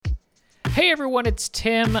Hey everyone, it's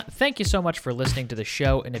Tim. Thank you so much for listening to the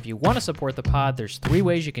show, and if you want to support the pod, there's 3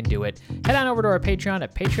 ways you can do it. Head on over to our Patreon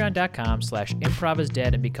at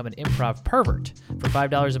patreon.com/improvisdead and become an improv pervert. For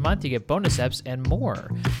 $5 a month, you get bonus eps and more.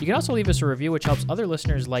 You can also leave us a review, which helps other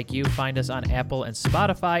listeners like you find us on Apple and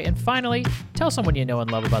Spotify. And finally, tell someone you know and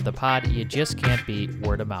love about the pod. You just can't beat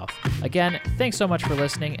word of mouth. Again, thanks so much for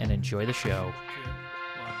listening, and enjoy the show.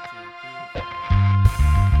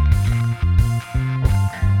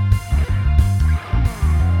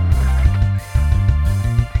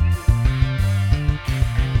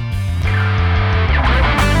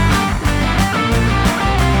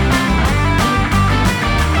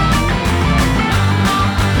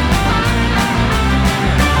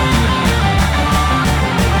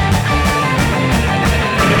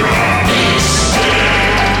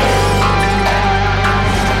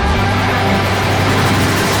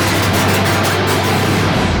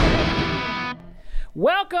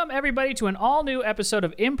 Welcome, everybody, to an all-new episode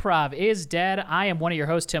of Improv is Dead. I am one of your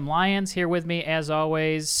hosts, Tim Lyons. Here with me, as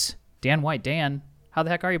always, Dan White. Dan, how the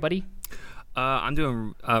heck are you, buddy? I'm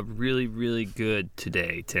doing really, really good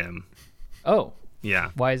today, Tim. Oh.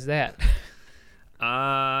 Yeah. Why is that?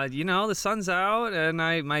 The sun's out, and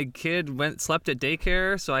my kid slept at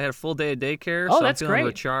daycare, so I had a full day of daycare. Oh, so that's I'm feeling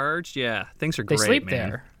great. recharged. Yeah, things are great, They sleep man.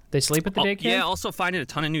 there. They sleep at the daycare? Yeah, also finding a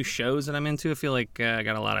ton of new shows that I'm into. I feel like I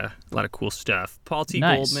got a lot of cool stuff. Paul T.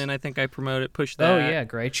 Nice. Goldman, I think I pushed that. Oh, yeah,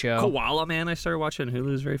 great show. Koala Man, I started watching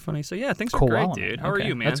Hulu. Is very funny. So, yeah, things are Koala great, dude. Man. How Okay, are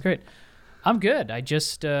you, man? That's great. I'm good. I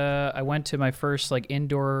just I went to my first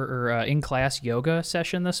indoor or in-class yoga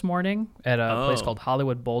session this morning at a place called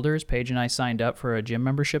Hollywood Boulders. Paige and I signed up for a gym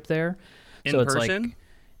membership there. In person?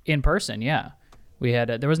 In person, yeah. We had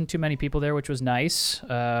there wasn't too many people there, which was nice.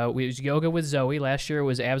 It was yoga with Zoe. Last year it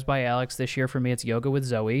was Abs by Alex. This year for me it's yoga with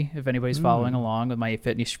Zoe, if anybody's following along with my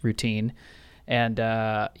fitness routine. And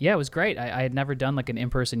it was great. I had never done an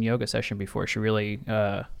in-person yoga session before. She really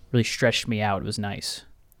stretched me out. It was nice.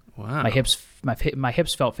 Wow. My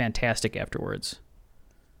hips felt fantastic afterwards.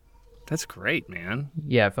 That's great, man.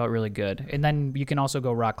 Yeah, it felt really good. And then you can also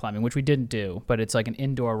go rock climbing, which we didn't do, but it's like an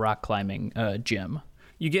indoor rock climbing gym.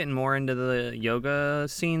 You getting more into the yoga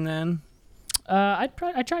scene then? I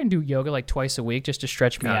try and do yoga twice a week just to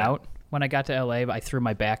stretch me Got it. out. When I got to LA, I threw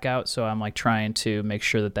my back out, so I'm trying to make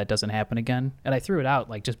sure that doesn't happen again. And I threw it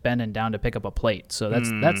out just bending down to pick up a plate. So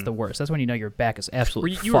that's the worst. That's when you know your back is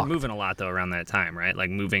absolutely You were fucked. moving a lot though around that time, right?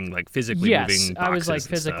 Moving, physically Yes, moving boxes I was and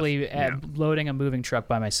physically stuff. loading a moving truck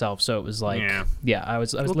by myself. So it was I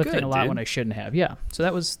was Well, lifting good, a lot dude. when I shouldn't have. Yeah, so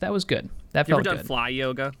that was good. That You ever felt done good. fly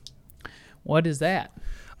yoga? What is that?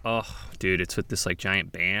 Oh, dude, it's with this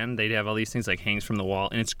giant band. They have all these things hangs from the wall,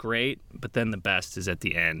 and it's great. But then the best is at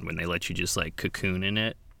the end when they let you just cocoon in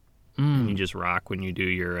it, and you just rock when you do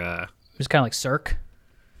your. It's kind of like Cirque.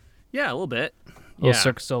 Yeah, a little bit. Little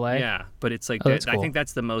Cirque du Soleil. Yeah, but it's that's I cool. think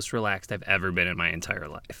that's the most relaxed I've ever been in my entire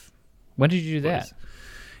life. When did you do that?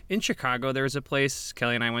 In Chicago, there was a place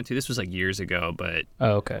Kelly and I went to. This was years ago, but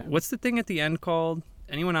Oh, okay. what's the thing at the end called?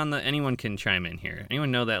 Anyone can chime in here. Anyone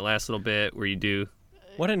know that last little bit where you do?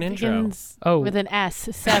 What an intro. Begins Oh. with an S.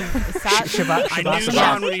 I knew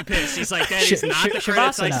Sean would be pissed. He's like, that is not the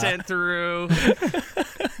credits I Shavasana. sent through.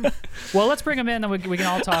 Well, let's bring them in, and we can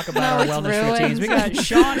all talk about No, our it's wellness ruined. routines. We got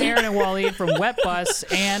Sean, Aaron, and Waleed from Wet Bus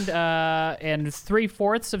and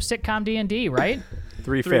 3/4 of sitcom D&D, right?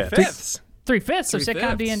 3/5. 3/5 of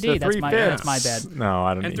sitcom D&D. That's my bad. No,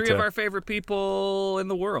 I don't And need 3 to. of our favorite people in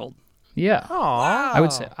the world. Yeah, Aw, I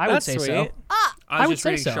would say that's so. sweet. I would was just say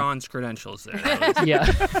reading so. Sean's credentials there. That was- Yeah,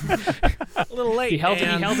 A little late. he held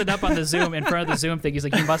it up on the Zoom in front of the Zoom thing. He's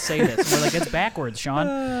like, "You must say this." And we're like, "It's backwards,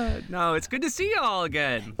 Sean." no, it's good to see you all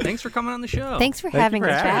again. Thanks for coming on the show. Thanks for Thank having you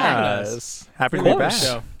for us having back. us. Happy to be back.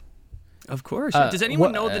 course. Of course. Does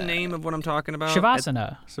anyone what- know the name of what I'm talking about?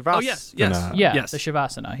 Shavasana. Oh, yes. Yeah, Yes. the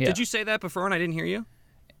Shavasana. Yeah. Did you say that before and I didn't hear you?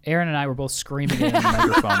 Aaron and I were both screaming it in the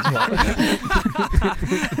microphones.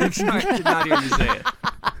 I'm sorry, I did not hear you say it.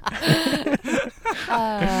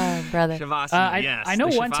 Brother. Shavasana, yes. I know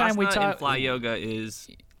The one time we Shavasana in talked. fly yoga is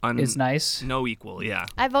It's nice. no equal, yeah.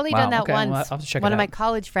 I've only Wow, done that okay, well, once. I'll have to check One it of my out.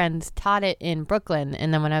 college friends taught it in Brooklyn,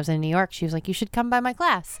 and then when I was in New York, she was like, "You should come by my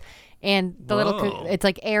class." And the Whoa. it's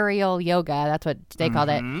like aerial yoga. That's what they called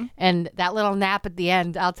it. And that little nap at the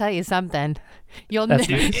end, I'll tell you something. You'll That's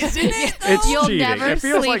ne- nice. Isn't it? It's you'll cheating. never It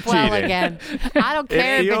feels sleep like well cheating. again. I don't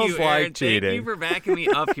care. It if feels it's- like Thank you cheating. for backing me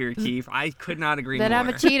up here, Keith. I could not agree Then more. I'm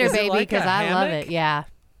a cheater, Is it baby, like because a I love hammock? it. Yeah.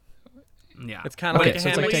 Yeah. It's kind of Okay, like a so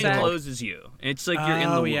it's hammock like it taking sack. closes you. It's like you're in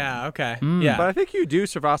the Oh, womb. yeah. Okay. Mm. Yeah. But I think you do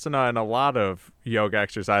Savasana in a lot of yoga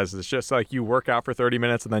exercises. It's just like you work out for 30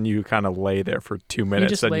 minutes and then you kind of lay there for 2 minutes.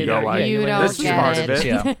 just and lay you there, go like, yeah, You lay don't there this for is get part two of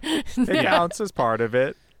minutes, it. Yeah. It counts as part of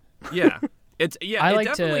it. Yeah. It I like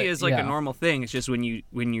definitely to- is like yeah. a normal thing. It's just when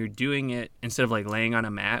you're doing it instead of like laying on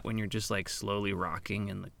a mat, when you're just like slowly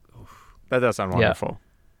rocking and like, oh, That does sound wonderful.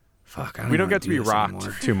 fuck. We don't get to be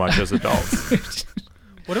rocked too much as adults.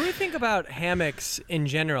 What do we think about hammocks in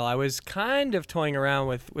general? I was kind of toying around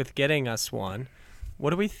with getting us one.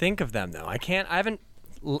 What do we think of them though? I haven't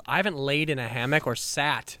laid in a hammock or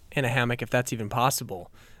sat in a hammock, if that's even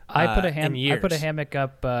possible. I put a in years. hammock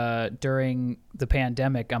up during the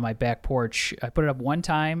pandemic on my back porch. I put it up one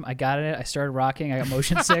time. I got it. I started rocking. I got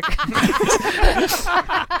motion sick,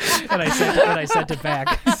 and I sent it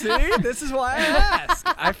back. See, this is why I asked.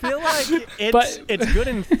 I feel like it's good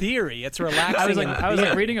in theory. It's relaxing. I was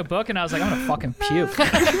like reading a book, and I was like, I'm gonna fucking puke.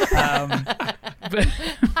 But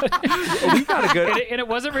We got a good. and it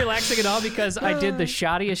wasn't relaxing at all because I did the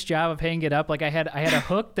shoddiest job of hanging it up. Like I had a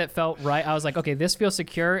hook that felt right. I was like, okay, this feels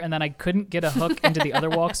secure, and then I couldn't get a hook into the other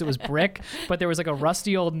wall because it was brick. But there was like a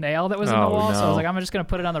rusty old nail that was in the Oh, wall, so I was no. like, I'm just gonna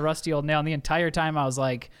put it on the rusty old nail. And the entire time I was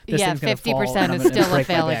like, this Yeah, thing's gonna fall, 50% and I'm is gonna still a break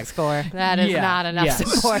my failing back. score. That is not enough yes.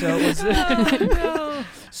 support. So, it was,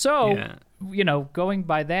 so Yeah. you know, going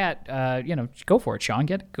by that, go for it, Sean.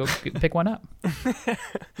 Go pick one up.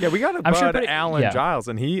 Yeah, we got a I'm sure bud, Alan yeah. Giles,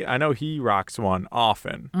 and I know he rocks one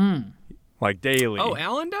often, like daily. Oh,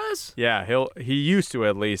 Alan does? Yeah, he used to,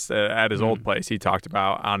 at least at his old place. He talked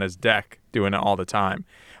about on his deck doing it all the time.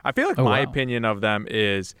 I feel like Oh, my wow. opinion of them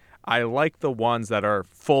is I like the ones that are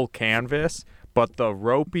full canvas, but the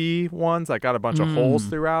ropey ones that got a bunch of holes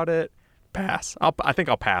throughout it. Pass. I think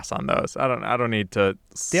I'll pass on those. I don't need to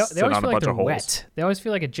They sit always on a feel like bunch they're of holes. wet. They always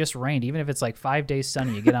feel like it just rained. Even if it's like 5 days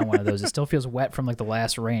sunny, you get on one of those, it still feels wet from like the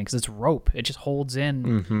last rain because it's rope. It just holds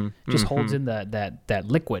in, holds in that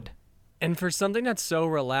liquid. And for something that's so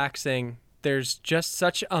relaxing, there's just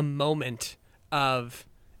such a moment of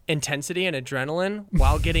intensity and adrenaline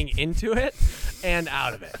while getting into it and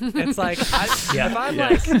out of it. It's like if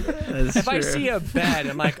I see a bed,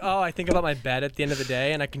 I'm like, oh, I think about my bed at the end of the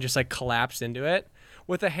day, and I can just like collapse into it.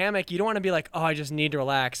 With a hammock, you don't want to be like, oh, I just need to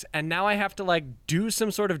relax, and now I have to like do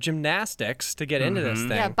some sort of gymnastics to get into this thing.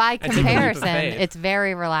 Yeah, by and take a leap of comparison, faith. it's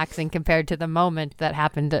very relaxing compared to the moment that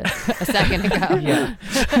happened a second ago. Yeah.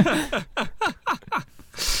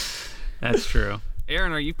 That's true.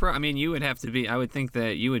 Aaron, are you I mean, you would have to be. I would think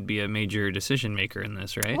that you would be a major decision maker in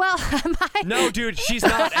this, right? Well, No, dude, she's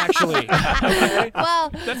not actually. Okay? well,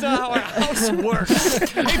 That's not how our house works.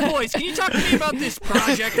 Hey, boys, can you talk to me about this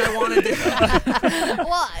project I wanted to?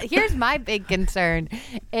 well, here's my big concern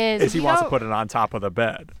is He wants to put it on top of the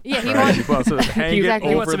bed. Yeah, he Right? wants. He wants to hang Exactly.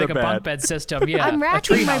 it He over wants to the make bed. a bunk bed system. Yeah, I'm a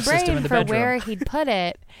racking my treehouse system in brain the for bedroom. where he'd put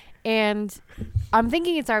it, and I'm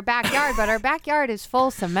thinking it's our backyard, but our backyard is full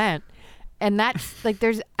cement. And that's like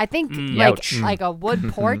I think Ouch. like a wood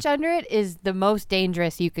porch under it is the most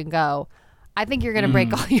dangerous you can go. I think you're gonna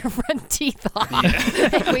break all your front teeth off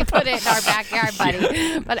if we put it in our backyard,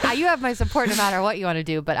 buddy. But you have my support no matter what you want to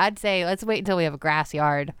do. But I'd say let's wait until we have a grass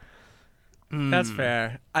yard. That's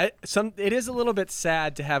fair. It is a little bit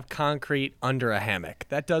sad to have concrete under a hammock.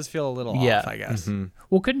 That does feel a little Yeah. off, I guess.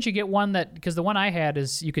 Well, couldn't you get one because the one I had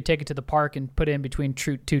is you could take it to the park and put it in between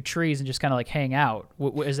two trees and just kind of like hang out.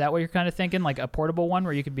 Is that what you're kind of thinking? Like a portable one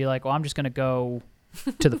where you could be like, well, I'm just going to go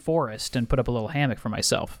to the forest and put up a little hammock for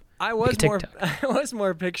myself. I Like a was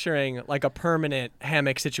more picturing like a permanent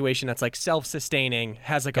hammock situation that's like self-sustaining,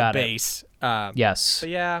 has like Got a it. base. Yes. But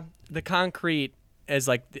yeah, the concrete is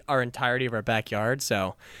like our entirety of our backyard.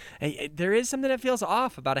 So there is something that feels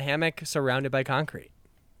off about a hammock surrounded by concrete.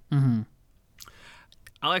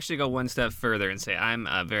 I'll actually go one step further and say I'm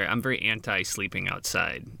very anti sleeping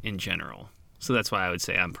outside in general. So that's why I would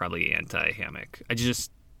say I'm probably anti hammock. I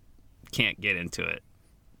just can't get into it.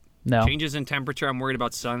 No. Changes in temperature, I'm worried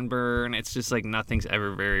about sunburn. It's just like nothing's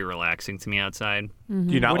ever very relaxing to me outside.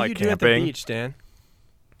 Do you not What like do you do at the camping? beach, Dan?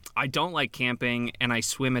 I don't like camping, and I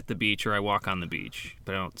swim at the beach or I walk on the beach,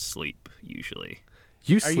 but I don't sleep usually.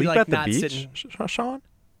 You Are sleep you, like, at the not beach, sitting- Sean?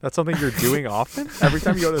 That's something you're doing often? Every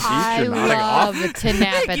time you go to the beach, I you're nodding off? love to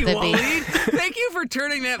nap at the beach. Waleed. Thank you for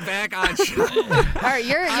turning that back on. All right,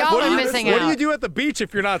 y'all What are do you- missing What out. do you do at the beach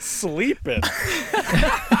if you're not sleeping?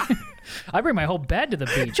 I bring my whole bed to the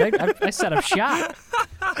beach. I set up shop.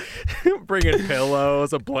 Bringing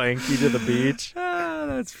pillows, a blankie to the beach.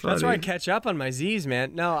 That's funny. That's where I catch up on my Z's,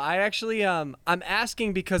 man. No, I actually, I'm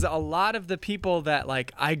asking because a lot of the people that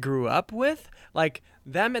like I grew up with, like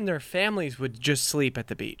them and their families would just sleep at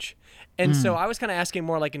the beach. And so I was kind of asking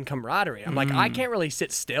more like in camaraderie. I'm like, I can't really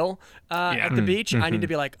sit still at the beach. I need to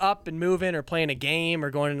be like up and moving or playing a game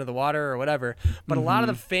or going into the water or whatever. But a lot of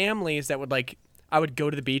the families that would like, I would go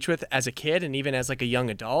to the beach with as a kid and even as like a young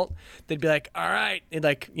adult, they'd be like, all right. And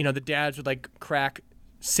like, you know, the dads would like crack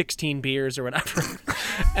 16 beers or whatever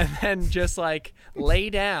and then just like lay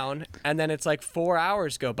down, and then it's like 4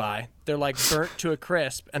 hours go by, they're like burnt to a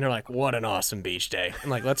crisp, and they're like, what an awesome beach day. I'm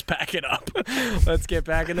like, let's pack it up. Let's get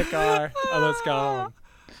back in the car and let's go home.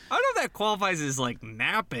 I don't know if that qualifies as like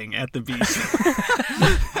napping at the beach.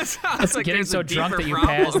 That sounds It's like getting there's so a drunk deeper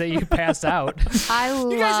that you problem. pass out. I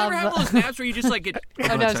You guys ever have love. those naps where you just like get?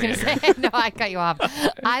 Oh, no, I was going to say, no, I cut you off.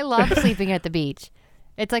 I love sleeping at the beach.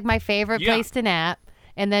 It's like my favorite Yeah. place to nap.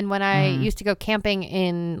 And then when I used to go camping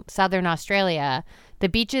in southern Australia, the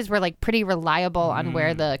beaches were like pretty reliable on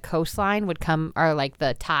where the coastline would come, or like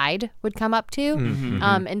the tide would come up to.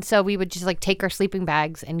 And so we would just like take our sleeping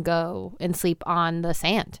bags and go and sleep on the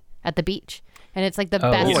sand at the beach. And it's like the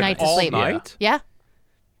best like night to all sleep. night? Yeah.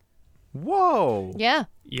 Whoa. Yeah.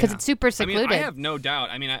 Because it's super secluded. I mean, I have no doubt.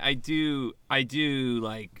 I mean, I do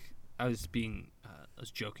like. I was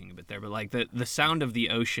joking a bit there, but like the sound of the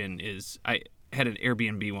ocean is. I had an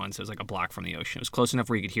Airbnb once. It was like a block from the ocean. It was close enough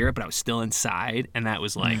where you could hear it, but I was still inside, and that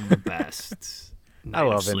was like the best. I night of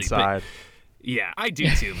love sleep. But, inside. yeah, I do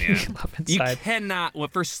too, man. love You inside. cannot. Well,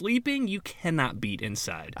 for sleeping, you cannot beat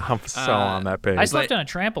inside. I'm so on that page. I slept on a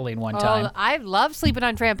trampoline one time. Oh, I love sleeping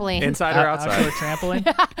on trampoline. Inside or outside? Outdoor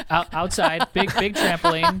trampoline. Outside, big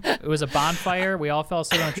trampoline. It was a bonfire. We all fell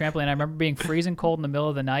asleep on a trampoline. I remember being freezing cold in the middle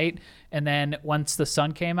of the night, and then once the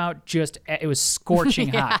sun came out, it was scorching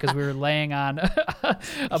hot because we were laying on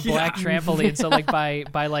a black trampoline. So like by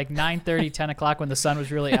like 9:30, 10 o'clock when the sun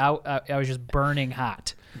was really out, I was just burning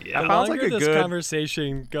hot. The Sounds longer like a this good-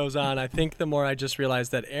 conversation goes on, I think the more I just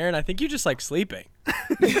realized that, Aaron, I think you just like sleeping.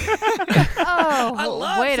 Oh, I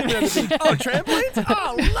love wait a sleeping on minute. the beach. Oh, trampolines?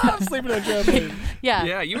 Oh, I love sleeping on trampolines. Yeah.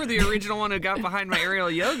 Yeah, you were the original one who got behind my aerial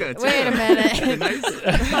yoga. Too. Wait a minute.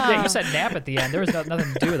 Yeah, you said nap at the end. There was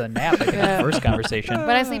nothing to do with a nap like in the first conversation.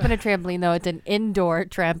 When I sleep in a trampoline, though, it's an indoor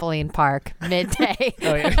trampoline park midday.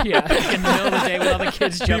 Oh yeah, in the middle of the day with all the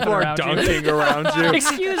kids jumping People are around you. dunking around you.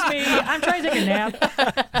 Excuse me, I'm trying to take a nap.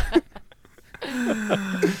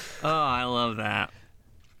 Oh, I love that.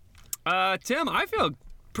 Tim, I feel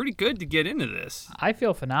pretty good to get into this. I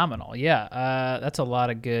feel phenomenal. Yeah, that's a lot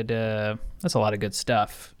of good. That's a lot of good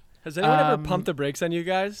stuff. Has anyone ever pumped the brakes on you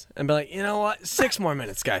guys and be like, you know what, 6 more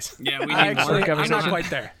minutes, guys? Yeah, we need Actually, more. I'm not quite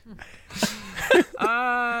there.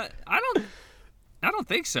 I don't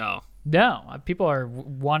think so. No, people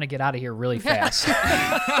want to get out of here really fast,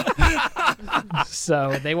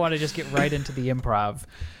 so they want to just get right into the improv.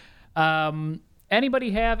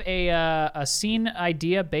 Anybody have a scene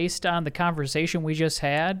idea based on the conversation we just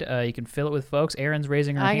had? You can fill it with folks. Erin's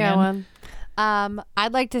raising her I hand. got one.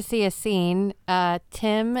 I'd like to see a scene.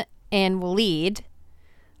 Tim and Waleed,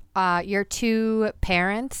 your two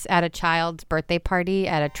parents at a child's birthday party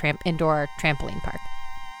at a indoor trampoline park.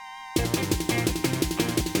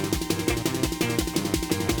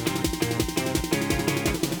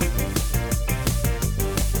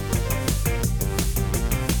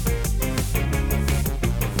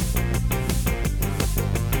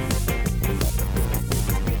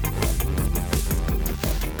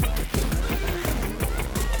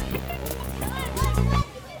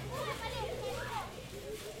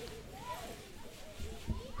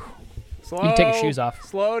 Slow. You can take your shoes off.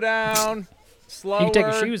 Slow down. Slower. You can take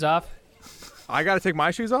your shoes off. I got to take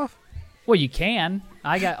my shoes off? Well, you can.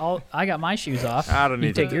 I got my shoes off. I don't You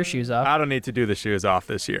need can take to. your shoes off. I don't need to do the shoes off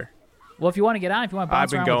this year. Well, if you want to get on, if you want to I've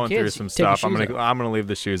bounce been around going with through kids, some take your stuff. I'm shoes gonna leave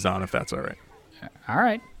the shoes on if that's all right. off. All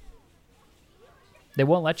right. They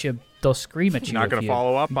won't let you. They'll scream at you. You're not if gonna you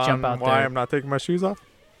follow up jump on out why there. I'm not taking my shoes off?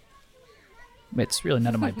 It's really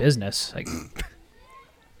none of my business. Like,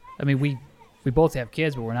 I mean, we both have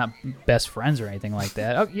kids, but we're not best friends or anything like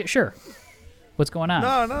that. Oh, yeah, sure. What's going on? No.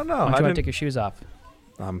 Why don't you I want to didn't. take your shoes off?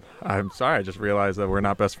 I'm sorry. I just realized that we're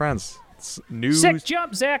not best friends. It's news. Sick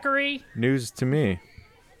jump, Zachary. News to me.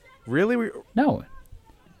 Really? No.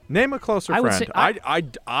 Name a closer I would friend.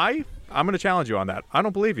 say- I'm gonna challenge you on that. I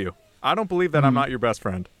don't believe you. I don't believe that I'm not your best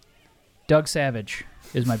friend. Doug Savage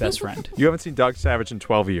is my best friend. You haven't seen Doug Savage in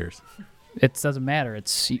 12 years. It doesn't matter.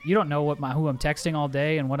 You don't know who I'm texting all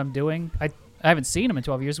day and what I'm doing. I haven't seen him in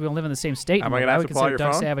 12 years. We don't live in the same state. Am I anymore. gonna have would to pull out consider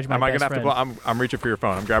your Doug phone? Savage my Am I best gonna have to friend. pull? I'm reaching for your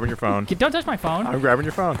phone. I'm grabbing your phone. Don't touch my phone. I'm grabbing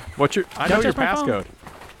your phone. What's your? I Don't know your touch my phone.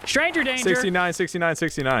 passcode. Stranger danger. 69, 69,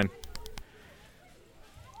 69.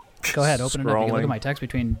 Go ahead, open it up. You can look Scrolling. at my text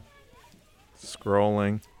between.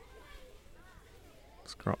 Scrolling.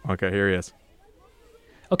 Okay, here he is.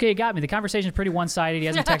 Okay, you got me. The conversation's pretty one-sided. He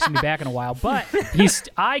hasn't texted me back in a while, but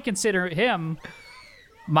I consider him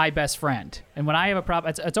my best friend. And when I have a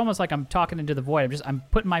problem, it's almost like I'm talking into the void. I'm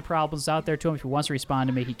putting my problems out there to him. If he wants to respond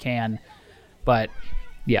to me, he can. But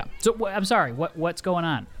yeah. So I'm sorry. What's going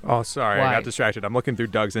on? Oh, sorry. Why? I got distracted. I'm looking through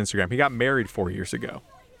Doug's Instagram. He got married 4 years ago.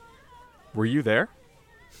 Were you there?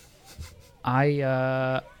 Why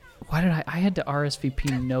did I had to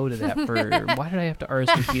RSVP no to that why did I have to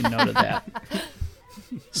RSVP no to that?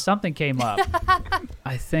 Something came up.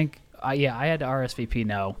 I think I had to RSVP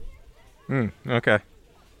no. Okay.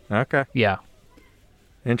 Yeah.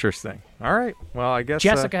 Interesting. All right. Well, I guess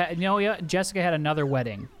Jessica Jessica had another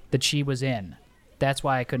wedding that she was in. That's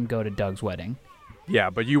why I couldn't go to Doug's wedding. yeah,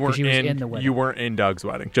 but you weren't she was in the wedding. You weren't in Doug's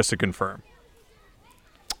wedding, just to confirm.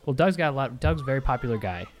 Well, Doug's a very popular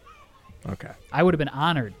guy. Okay. I would have been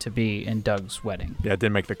honored to be in Doug's wedding. Yeah, it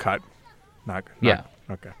didn't make the cut. Not Yeah.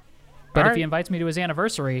 Okay. But All if he right. invites me to his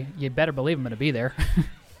anniversary, you better believe I'm going to be there.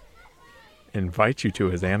 Invite you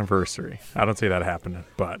to his anniversary. I don't see that happening,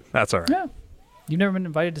 but that's all right. Yeah. You've never been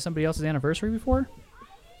invited to somebody else's anniversary before?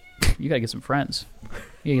 You got to get some friends. You got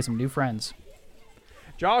to get some new friends.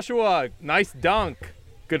 Joshua, nice dunk.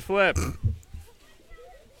 Good flip.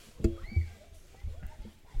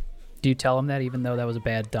 Do you tell him that even though that was a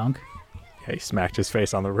bad dunk? He smacked his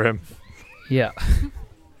face on the rim. Yeah.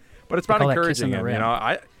 But it's They about call that encouraging kissing the him. rim. You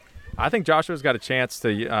know, I think Joshua's got a chance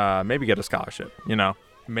to maybe get a scholarship. You know,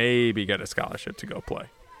 maybe get a scholarship to go play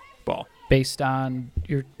ball. Based on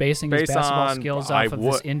you're basing his Based basketball on- skills I off of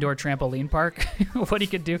this would- indoor trampoline park, what he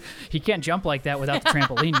could do, he can't jump like that without the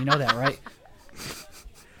trampoline. You know that, right?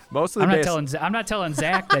 Most of the I'm not telling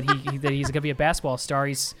Zach that he's gonna be a basketball star.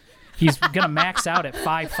 He's gonna max out at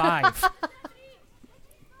 5'5".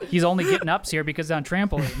 He's only getting ups here because on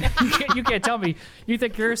trampoline. You can't tell me you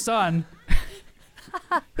think your son.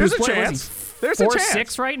 There's a what was he, chance. There's a chance.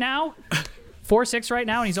 4'6" right now. 4'6" right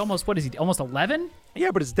now, and he's almost almost 11. Yeah,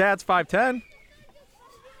 but his dad's 5'10".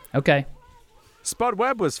 Okay. Spud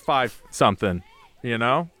Webb was 5 something. You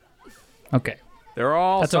know, Okay. they're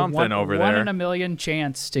all That's something a over one there. in a million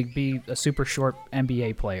chance to be a super short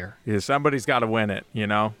NBA player. Yeah, somebody's got to win it. You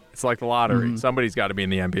know, it's like the lottery. Somebody's got to be in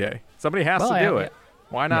the NBA. Somebody has Well, to do I- it.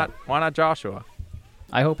 Why not? Why not Joshua?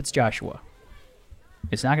 I hope it's Joshua.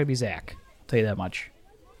 It's not going to be Zach. I'll tell you that much.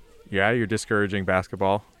 Yeah, you're discouraging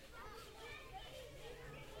basketball.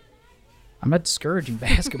 I'm not discouraging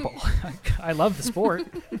basketball. I love the sport.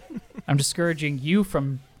 I'm discouraging you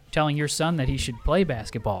from telling your son that he should play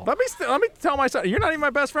basketball. Let me tell my son. You're not even my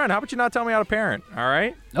best friend. How about you not tell me how to parent? All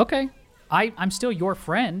right. Okay. I'm still your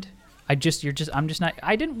friend. I'm just not.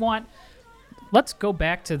 I didn't want. Let's go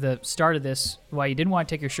back to the start of this. Why you didn't want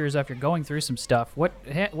to take your shoes off? You're going through some stuff. What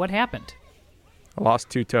happened? I lost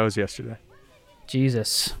 2 toes yesterday.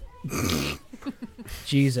 Jesus.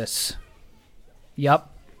 Jesus.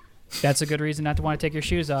 Yup. That's a good reason not to want to take your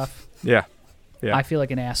shoes off. Yeah. Yeah. I feel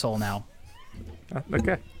like an asshole now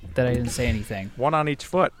Okay. that I didn't say anything. 1 on each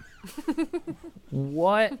foot.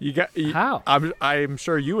 What? How? I'm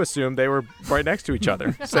sure you assumed they were right next to each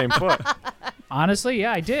other, same foot. Honestly,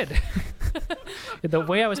 yeah, I did. The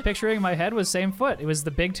way I was picturing in my head was same foot. It was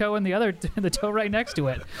the big toe and the toe right next to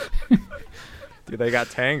it. Dude, they got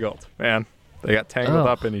tangled, man. They got tangled Ugh.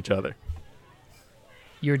 up in each other.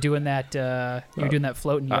 You were doing that. You were doing that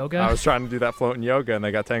floating yoga. I was trying to do that floating yoga, and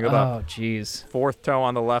they got tangled up. Oh, jeez. 4th toe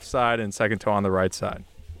on the left side and 2nd toe on the right side.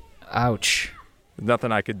 Ouch. There's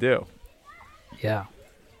nothing I could do. Yeah,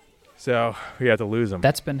 So we had to lose them.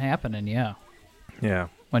 that's been happening. Yeah. Yeah.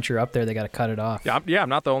 Once you're up there, they got to cut it off. I'm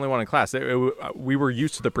not the only one in class. We were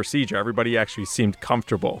used to the procedure. Everybody actually seemed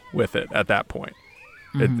comfortable with it at that point.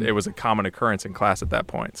 It was a common occurrence in class at that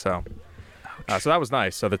point. So that was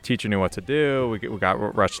nice. So the teacher knew what to do. We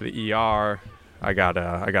got rushed to the ER. I got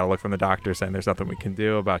a look from the doctor saying there's nothing we can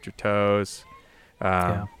do about your toes.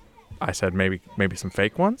 Yeah. I said maybe some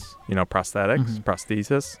fake ones, prosthetics,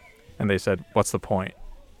 prosthesis. And they said, what's the point?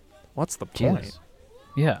 What's the point? Jesus.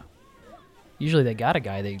 Yeah. Usually they got a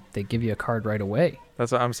guy. They give you a card right away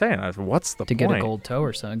That's what I'm saying. I said, what's the to point? get a gold toe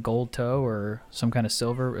or something. Gold toe or some kind of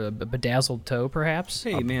silver, bedazzled toe, perhaps.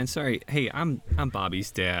 Hey man, sorry. Hey, I'm Bobby's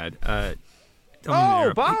dad. Don't mean to Oh,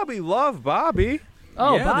 interrupt. Bobby, love Bobby.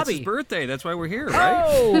 Oh, yeah, That's Bobby. his birthday. That's why we're here, right?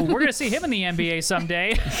 Oh, we're gonna see him in the NBA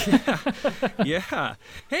someday. Yeah.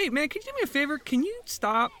 Hey man, could you do me a favor? Can you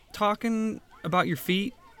stop talking about your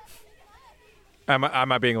feet? Am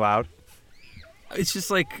I being loud? It's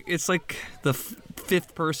just like the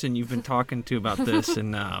fifth person you've been talking to about this,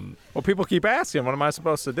 and Well, people keep asking, what am I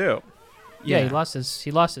supposed to do? Yeah, he lost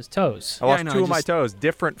his toes. I lost I know, 2 of my just- toes,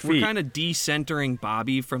 different we're feet. kind of decentering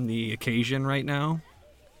Bobby from the occasion right now.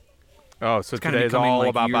 Oh, so It's kinda today's becoming all like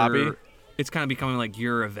about Bobby? It's kind of becoming like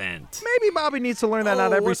your event. Maybe Bobby needs to learn that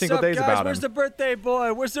not every what's single up, day's guys? about Where's him. the birthday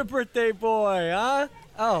boy? Where's the birthday boy, huh?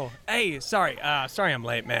 Oh, hey, sorry. Sorry I'm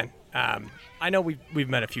late, man. I know we've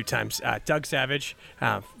met a few times. Doug Savage,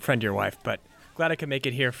 friend of your wife, but glad I could make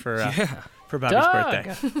it here for Bobby's Doug.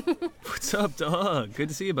 birthday. What's up, Doug? Good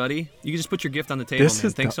to see you, buddy. You can just put your gift on the table, This man.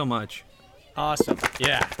 is Thanks so much. Awesome.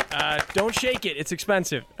 Yeah. Don't shake it. It's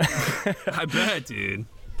expensive. I bet, dude.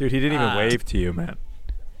 Dude, he didn't even wave to you, man.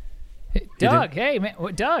 Hey, Doug, hey man,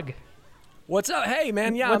 Doug. What's up? Hey,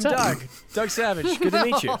 man. Yeah, What's I'm up? Doug. Doug Savage. Good to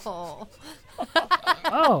meet you.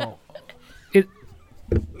 Oh,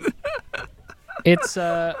 it's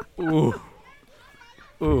Ooh.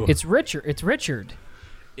 Ooh. it's Richard. It's Richard.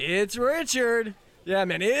 It's Richard. Yeah,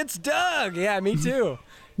 man. It's Doug. Yeah, me too.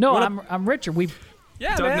 No, What I'm Richard. We.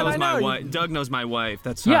 Yeah, Doug man. knows I my know. wife. Doug knows my wife.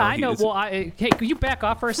 That's Yeah, how I he know. is. Well, hey, could you back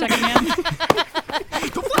off for a second, man?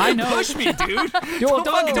 I know. Push me, dude. Well,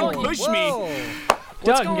 Don't Doug, push me.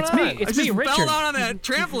 Doug, going it's me. on? It's I just me, Richard. fell down on that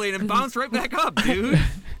trampoline and bounced right back up, dude.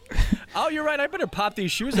 Oh, you're right. I better pop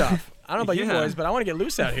these shoes off. I don't know about you Yeah. boys, but I want to get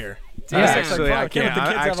loose out here. Yeah. Actually, I Can't let can't. the I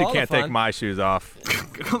kids have actually all the can't take fun. my shoes off.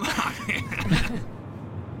 Come on, man.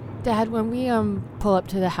 Dad, when we pull up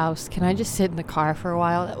to the house, can I just sit in the car for a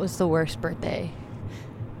while? That was the worst birthday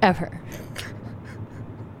ever.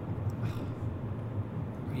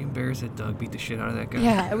 Are you embarrassed that Doug beat the shit out of that guy?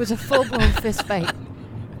 Yeah, it was a full-blown fist fight.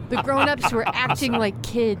 The grown-ups were acting like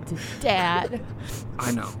kids, Dad.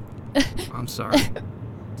 I know. I'm sorry.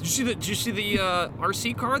 Did you see the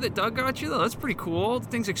RC car that Doug got you though? That's pretty cool. The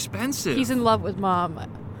thing's expensive. He's in love with Mom.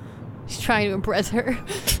 He's trying to impress her.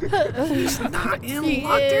 He's not in He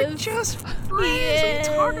love. They're is. just friends. What are you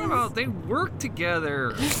talking about? They work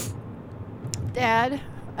together. Dad,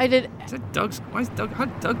 I did. Is that Doug's? Why is Doug? How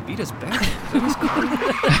did Doug beat us back? Is that his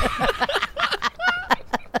car?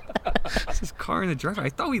 It's his car in the driveway. I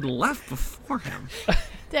thought we left before him.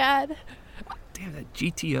 Dad, Damn, that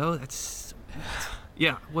GTO. That's.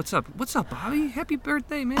 Yeah. What's up? What's up, Bobby? Happy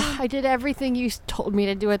birthday, man. I did everything you told me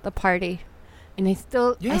to do at the party, and I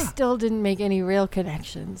still didn't make any real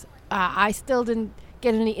connections. I still didn't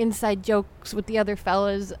get any inside jokes with the other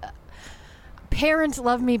fellas. Parents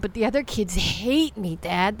love me, but the other kids hate me,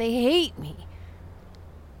 Dad. They hate me.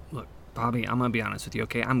 Look, Bobby, I'm gonna be honest with you,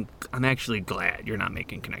 okay? I'm actually glad you're not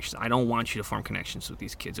making connections. I don't want you to form connections with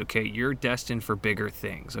these kids, okay? You're destined for bigger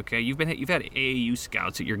things, okay? You've had AAU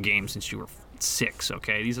scouts at your game since you were 6,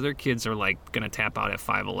 okay? These other kids are like gonna tap out at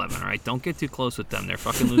 5'11", all right? Don't get too close with them. They're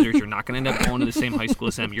fucking losers. You're not gonna end up going to the same high school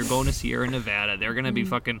as them. You're going to Sierra Nevada. They're gonna be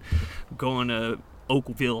fucking going to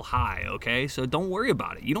Oakville High, okay? So don't worry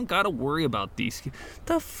about it. You don't gotta worry about these.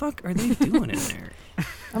 The fuck are they doing in there?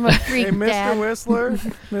 I'm a freak, Hey, Mr. Dad. Whistler,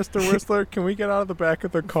 Mr. Whistler, can we get out of the back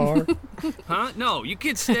of the car? Huh? No, you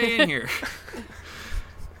kids stay in here.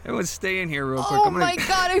 Everyone stay in here real quick. Oh I'm gonna- my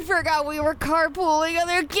God! I forgot we were carpooling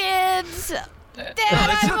other kids. Dad,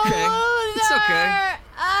 it's I'm okay. a loser. It's okay.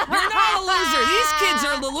 You're not a loser. These kids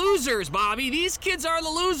are the losers, Bobby. These kids are the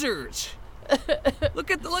losers. Look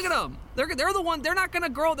at them. They're the one. They're not gonna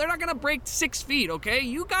grow. They're not gonna break 6 feet. Okay,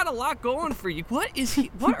 you got a lot going for you. What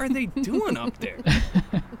are they doing up there?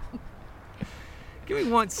 Give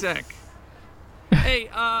me 1 sec. Hey,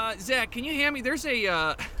 Zach, can you hand me? There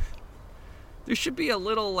should be a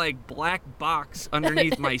little like black box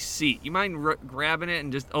underneath my seat. You mind grabbing it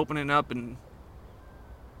and just opening it up and?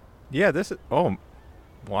 Yeah, this is. Oh,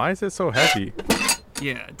 why is it so heavy?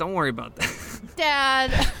 Yeah, don't worry about that.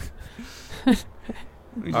 Dad. Let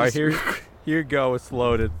me All right, just- here you go. It's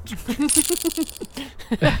loaded.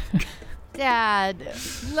 Dad,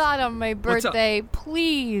 not on my What's up? birthday,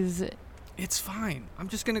 please. It's fine. I'm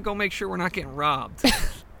just gonna go make sure we're not getting robbed.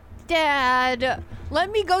 Dad, let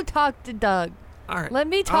me go talk to Doug. All right. Let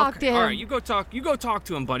me talk to him. All right, you go talk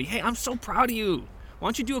to him, buddy. Hey, I'm so proud of you. Why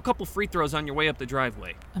don't you do a couple free throws on your way up the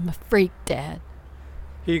driveway? I'm a freak, Dad.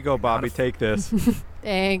 Here you go, Bobby. Take this.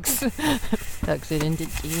 Thanks. Tucks it into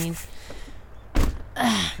jeans.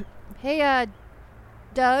 Hey,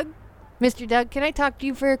 Doug? Mr. Doug, can I talk to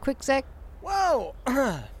you for a quick sec? Whoa.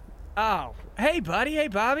 Oh. Hey, buddy. Hey,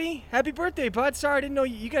 Bobby. Happy birthday, bud. Sorry, I didn't know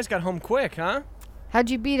you guys got home quick, huh? How'd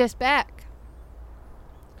you beat us back?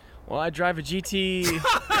 Well, I drive a GT.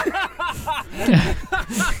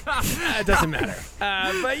 It doesn't matter.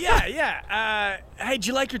 But yeah. Hey, did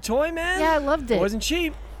you like your toy, man? Yeah, I loved It it. wasn't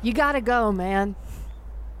cheap. You gotta go, man.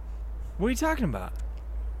 What are you talking about?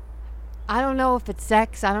 I don't know if it's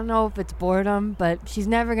sex, I don't know if it's boredom, but she's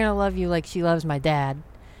never gonna love you like she loves my dad.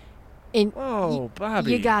 And Whoa,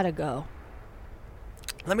 Bobby. you gotta go.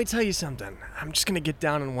 Let me tell you something. I'm just gonna get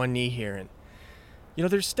down on one knee here, and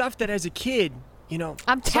there's stuff that as a kid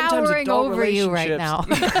I'm sometimes towering adult over you right now.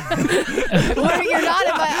 relationships- You're not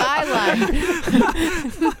in my eye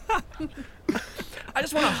line. I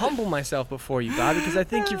just want to humble myself before you, Bobby, because I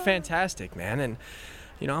think you're fantastic, man. And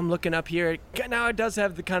I'm looking up here. Now it does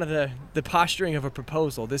have the kind of the posturing of a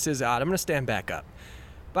proposal. This is odd. I'm gonna stand back up,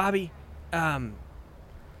 Bobby.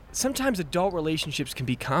 Sometimes adult relationships can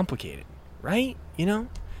be complicated, right?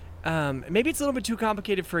 Maybe it's a little bit too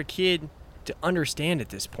complicated for a kid to understand at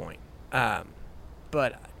this point.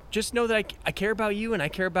 But just know that I care about you and I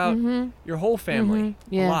care about your whole family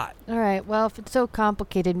a lot. All right. Well, if it's so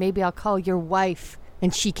complicated, maybe I'll call your wife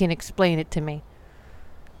and she can explain it to me.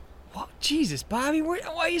 Well, Jesus, Bobby, why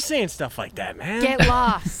are you saying stuff like that, man? Get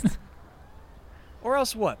lost. Or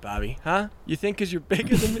else what, Bobby? Huh? You think because you're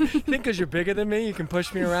bigger than me? You can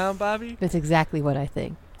push me around, Bobby? That's exactly what I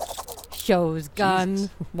think. Shows gun,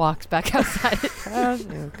 walks back outside his house.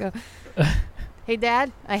 There we go. Hey,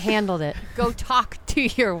 Dad, I handled it. Go talk to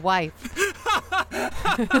your wife.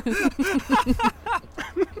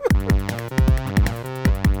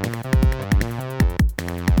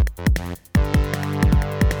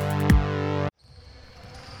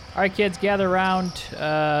 All right, kids, gather around.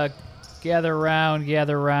 Gather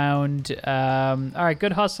around. All right,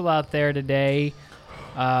 good hustle out there today.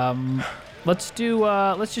 Let's just do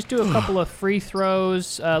a couple of free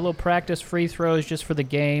throws, a little practice free throws just for the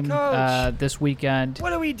game Coach, this weekend.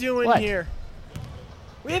 What are we doing What? here?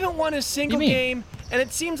 We haven't won a single mean? game, and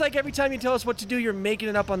it seems like every time you tell us what to do, you're making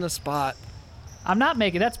it up on the spot. I'm not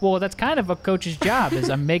making that's kind of a coach's job is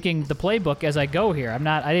I'm making the playbook as I go here.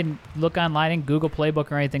 I didn't look online and Google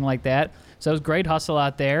playbook or anything like that. So it was great hustle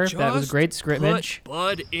out there. That was great scrimmage. Put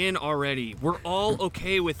Bud in already. We're all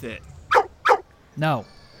okay with it. No.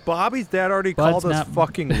 Bobby's dad already Bud's called us not-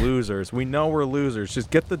 fucking losers. We know we're losers. Just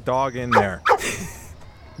get the dog in there.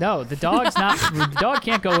 No, the dog's not. The dog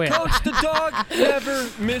can't go in. Coach, the dog never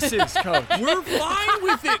misses, Coach. We're fine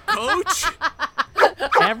with it, Coach.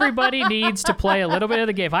 Everybody needs to play a little bit of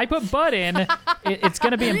the game. If I put Bud in, it's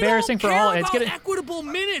going to be embarrassing for all. It's going to. Equitable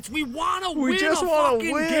minutes. We want to We win just a want fucking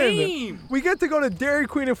to win. game. We get to go to Dairy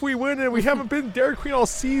Queen if we win, and we haven't been Dairy Queen all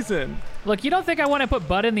season. Look, you don't think I want to put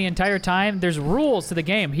Bud in the entire time? There's rules to the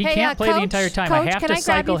game. He Hey, can't play the Coach, entire time. Coach, I have can to I grab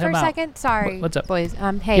cycle you for him a out. second? Sorry, What's up? boys.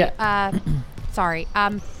 Sorry.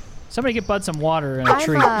 Somebody get Bud some water and a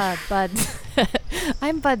treat.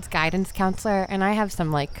 I'm Bud's guidance counselor, and I have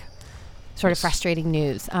some sort of frustrating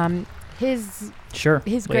news. His Sure.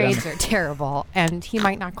 his lay it on grades are terrible, and he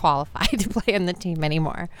might not qualify to play on the team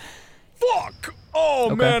anymore. Fuck! Oh,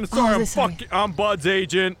 Okay. man. Sorry, sorry. I'm Bud's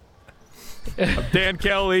agent. I'm Dan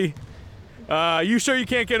Kelly. You sure you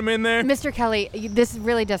can't get him in there? Mr. Kelly, this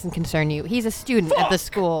really doesn't concern you. He's a student at the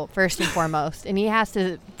school, first and foremost, and he has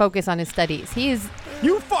to focus on his studies.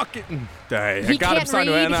 You fucking... Hey, I He got him can't signed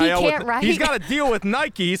to read, NIL. he can't write. He's got a deal with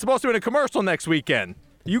Nike. He's supposed to be in a commercial next weekend.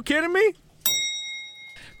 You kidding me?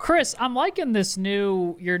 Chris, I'm liking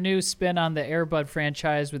your new spin on the Air Bud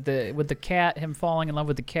franchise with the cat, him falling in love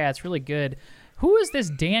with the cat. It's really good. Who is this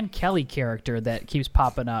Dan Kelly character that keeps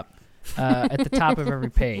popping up at the top of every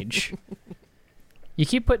page? You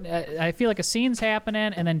keep putting. I feel like a scene's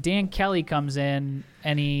happening, and then Dan Kelly comes in,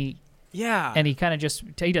 and he kind of just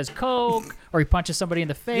he does coke, or he punches somebody in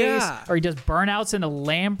the face, or he does burnouts in a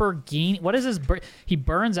Lamborghini. What is this? He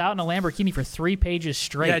burns out in a Lamborghini for 3 pages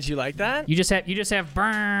straight. Yeah, did you like that? You just have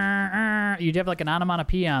burn. You'd have like an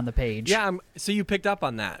onomatopoeia on the page. Yeah, so you picked up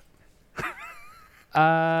on that.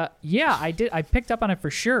 Yeah, I did. I picked up on it for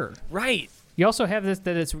sure. Right. You also have this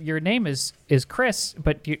that it's your name is Chris,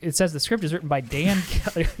 but it says the script is written by Dan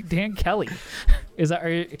Dan Kelly. Is that?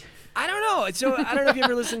 I don't know. So I don't know if you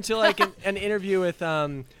ever listened to an interview with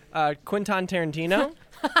Quentin Tarantino.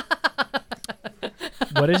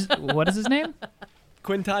 What is his name?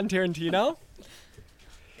 Quentin Tarantino.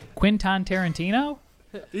 Quentin Tarantino.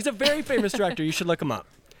 He's a very famous director. You should look him up.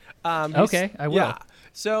 Okay, I will. Yeah.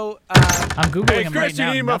 So I'm googling Hey, him Chris, right now.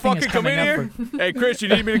 you need me to Nothing is fucking come coming in up here? for- Hey, Chris, you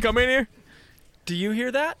need me to come in here? do you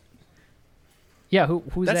hear that? Yeah,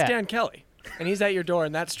 who's That's that? Dan Kelly, and he's at your door,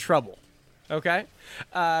 and that's trouble. Okay.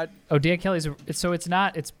 Oh, Dan Kelly's. So it's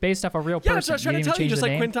not. It's based off a real person. Yeah, that's what I was trying to didn't tell even you. change Just the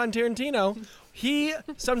like name? Quentin Tarantino, he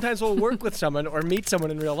sometimes will work with someone or meet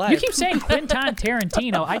someone in real life. You keep saying Quentin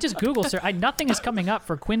Tarantino. I just Google sir. Nothing is coming up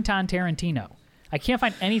for Quentin Tarantino. I can't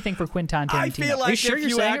find anything for Quentin Tarantino. I feel Are like you sure if you're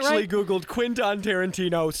you saying it actually right? Googled Quentin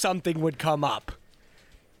Tarantino, something would come up.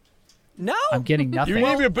 No? I'm getting nothing. You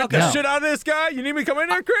need me to beat the No. shit out of this guy? You need me to come in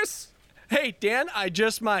here, Chris? Hey, Dan, I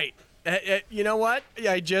just might. You know what?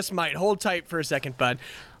 I just might. Hold tight for a second, bud.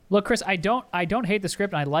 Look, Chris, I don't hate the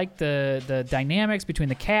script, and I like the dynamics between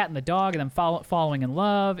the cat and the dog and them following in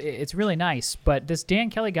love. It's really nice. But this Dan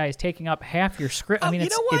Kelly guy is taking up half your script. I mean, you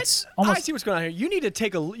know what? it's almost. I see what's going on here. You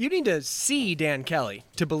need to see Dan Kelly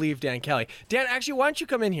to believe Dan Kelly. Dan, actually, why don't you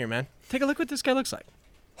come in here, man? Take a look what this guy looks like.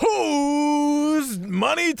 Who's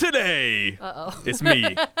money today? Uh-oh. It's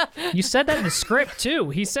me. You said that in the script too.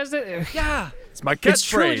 He says that. Yeah. It's my catchphrase. It's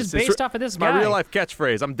truly just based off of this guy. My real life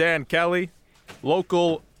catchphrase. I'm Dan Kelly,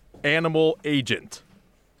 local animal agent.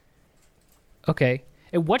 Okay.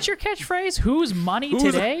 And what's your catchphrase? Who's money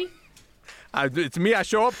today? It's me. I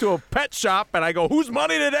show up to a pet shop and I go, "Who's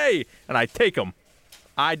money today?" And I take them.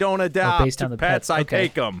 I don't adopt based on the pets. I okay.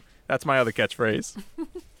 take them. That's my other catchphrase.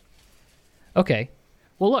 Okay.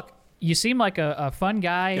 Well, look, you seem like a fun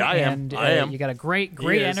guy, Yeah, I am. and I am. you got a great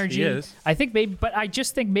He is. energy. He is. I think I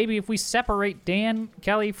just think maybe if we separate Dan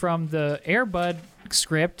Kelly from the Air Bud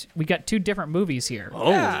script, we got two different movies here.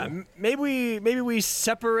 Oh. Yeah, maybe we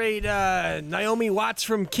separate Naomi Watts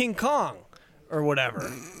from King Kong or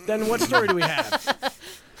whatever. Then what story do we have?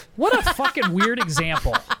 What a fucking weird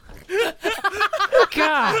example.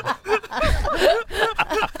 God.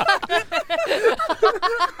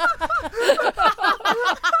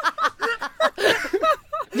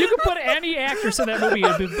 You could put any actress in that movie,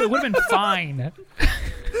 it would have been fine.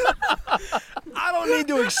 I don't need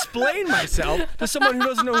to explain myself to someone who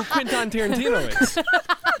doesn't know who Quentin Tarantino is.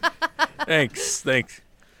 Thanks.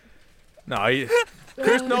 No,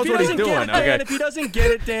 Chris knows If he what he's doesn't doing. get it, Dan, Okay. if he doesn't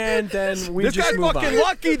get it, Dan, then we This just guy's move fucking on.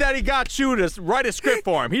 lucky that he got you to write a script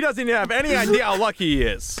for him. He doesn't even have any idea how lucky he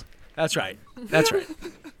is. That's right. That's right.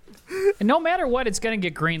 And no matter what, it's going to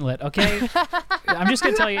get greenlit, okay? I'm just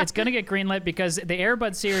going to tell you, it's going to get greenlit because the Air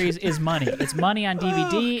Bud series is money. It's money on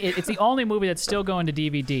DVD. It's the only movie that's still going to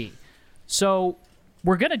DVD. So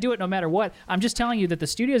we're going to do it no matter what. I'm just telling you that the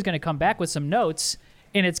studio is going to come back with some notes,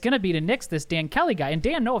 and it's going to be to nix this Dan Kelly guy. And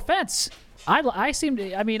Dan, no offense. I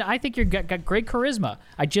think you've got great charisma.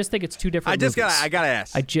 I just think it's two different movies. I gotta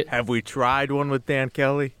ask. Have we tried one with Dan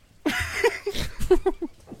Kelly?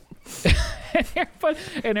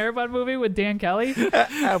 An Air Bud movie with Dan Kelly?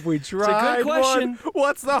 Have we tried question. one?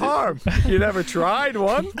 What's the harm? You never tried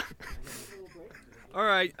one? All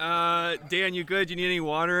right, Dan, you good? You need any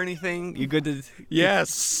water or anything? You good to?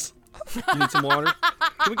 Yes. You need some water?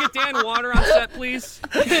 Can we get Dan water on set, please?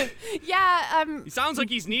 Yeah, He sounds like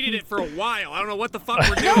he's needed it for a while. I don't know what the fuck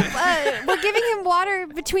we're doing. we're giving him water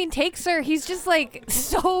between takes, sir. He's just like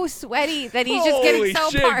so sweaty that he's just Holy getting so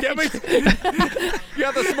shit, parched. get me. You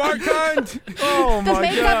have the smart kind? Oh The my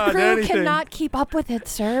makeup god, crew anything. cannot keep up with it,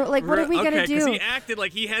 sir. Like, what are we gonna Because do? he acted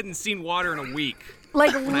like he hadn't seen water in a week.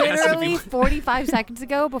 Like has to be- literally 45 seconds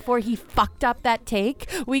ago, before he fucked up that take,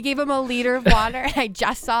 we gave him a liter of water, and I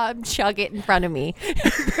just saw him chug it in front of me.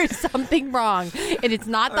 There's something wrong, and it's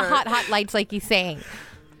not the hot lights like he's saying.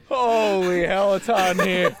 Holy hell, it's on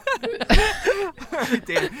here.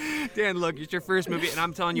 Dan, look, it's your first movie, and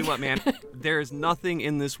I'm telling you what, man, there's nothing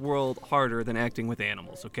in this world harder than acting with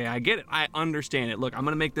animals, okay? I get it. I understand it. Look, I'm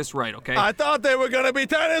going to make this right, okay? I thought they were going to be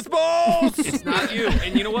tennis balls. It's not you.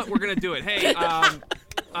 And you know what? We're going to do it. Hey,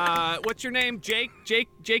 what's your name?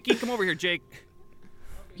 Jakey, come over here, Jake.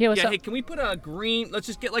 Yeah, what's Yeah, up? hey, can we put a green, let's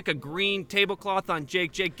just get like a green tablecloth on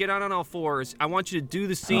Jake. Jake, get on all fours. I want you to do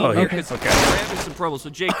the scene Oh, here okay. because Okay. we're having some trouble. So,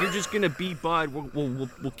 Jake, you're just going to be Bud.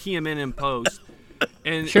 We'll key him in post.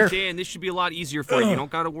 And, Sure. Dan, this should be a lot easier for you. You don't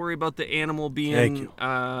got to worry about the animal being,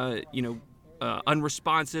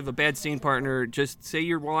 unresponsive, a bad scene partner. Just say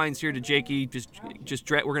your lines here to Jakey.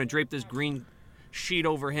 We're going to drape this green sheet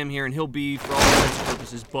over him here, and he'll be, for all intents and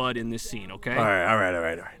purposes, Bud in this scene, okay? All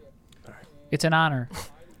right. It's an honor.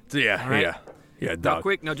 Yeah, right. yeah, Now, dog.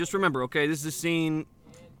 quick. Now, just remember, okay? This is a scene.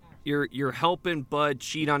 You're helping Bud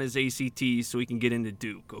cheat on his ACTs so he can get into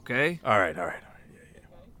Duke, okay? All right.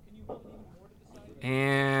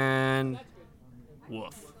 And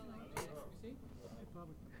woof.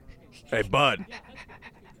 Hey, Bud.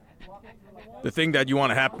 The thing that you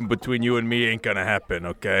want to happen between you and me ain't gonna happen,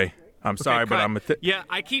 okay? I'm sorry, but cut. I'm Yeah,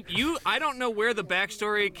 I don't know where the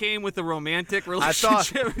backstory came with the romantic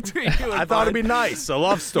relationship between you and I thought Bud. it'd be nice, a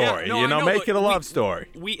love story. Yeah, no, I know, make but it a love story.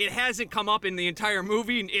 It hasn't come up in the entire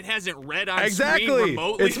movie, and it hasn't read on screen Exactly.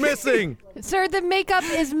 remotely. It's missing. Sir, the makeup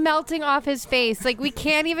is melting off his face. Like, we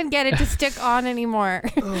can't even get it to stick on anymore.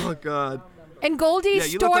 Oh God. And Goldie Yeah,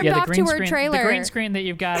 you look stormed like- Yeah, the off green to her screen. trailer. The green screen that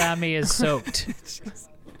you've got on me is soaked.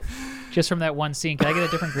 Just from that one scene. Can I get a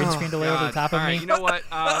different green screen to lay over the top All of right, me? you know what?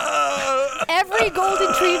 Every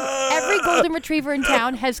golden retriever in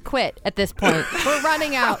town has quit at this point. We're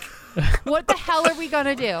running out. What the hell are we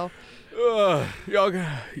gonna do? Y'all,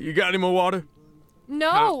 you got any more water?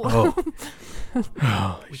 No.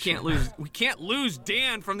 We can't lose. We can't lose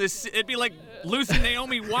Dan from this. It'd be like losing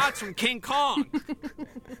Naomi Watts from King Kong.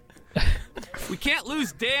 We can't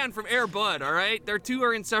lose Dan from Air Bud. All right, their two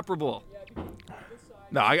are inseparable.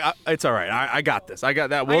 No, it's all right. I got this. I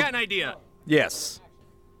got that. I got an idea. Yes.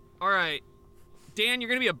 All right, Dan, you're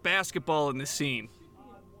gonna be a basketball in this scene.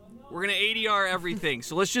 We're gonna ADR everything.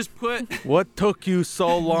 So let's just put. What took you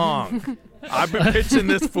so long? I've been pitching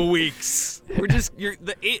this for weeks.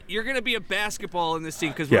 You're gonna be a basketball in this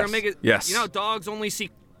scene because we're gonna make it. Yes. You know, dogs only see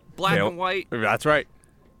black and white. That's right.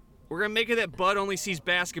 We're gonna make it that Bud only sees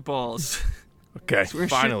basketballs. Okay. So we're gonna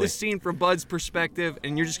finally. shoot this scene from Bud's perspective,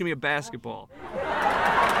 and you're just gonna be a basketball.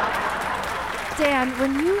 Dan,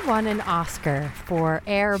 when you won an Oscar for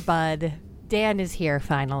Air Bud, Dan is here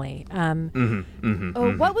finally.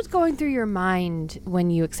 What was going through your mind when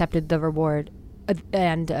you accepted the reward,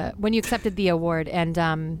 and when you accepted the award,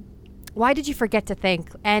 and why did you forget to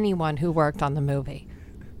thank anyone who worked on the movie?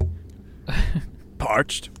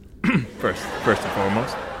 Parched, first and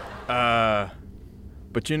foremost.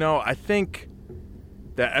 But I think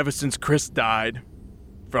that ever since Chris died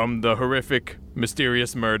from the horrific,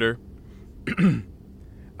 mysterious murder,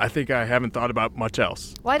 I think I haven't thought about much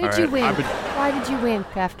else. Why did you wink? Why did you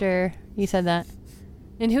wink after you said that?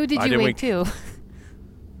 And who did you wink to?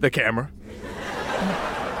 The camera.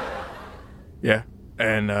 Yeah.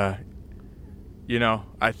 And,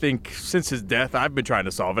 I think since his death, I've been trying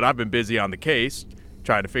to solve it. I've been busy on the case,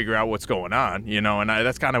 trying to figure out what's going on, and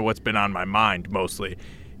that's kind of what's been on my mind mostly,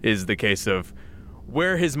 is the case of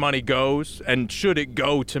where his money goes and should it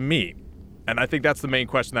go to me? And I think that's the main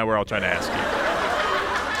question that we're all trying to ask you.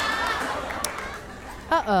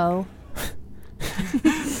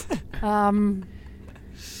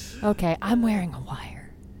 Okay, I'm wearing a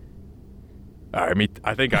wire. I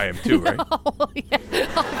think I am too, right? Yeah,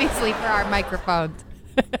 obviously for our microphones.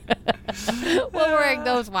 We're wearing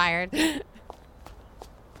those wired.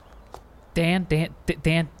 Dan Kelly?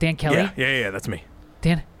 Yeah, that's me.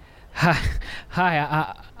 Dan,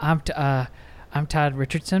 hi. I'm Todd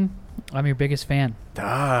Richardson. I'm your biggest fan.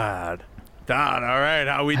 Todd, all right.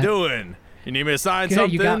 How we doing? You need me to sign good,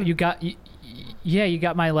 something? You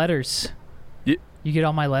got my letters. You get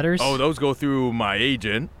all my letters? Oh, those go through my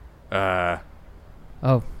agent.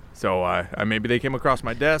 Oh. So maybe they came across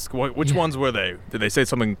my desk. Which ones were they? Did they say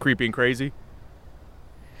something creepy and crazy?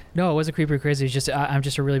 No, it wasn't creepy or crazy. It's just I'm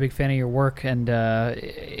just a really big fan of your work, and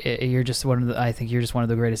you're just I think you're just one of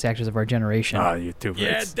the greatest actors of our generation. Oh, you too.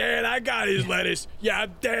 Yeah, Dan, I got his letters. Yeah,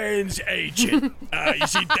 I'm Dan's agent. You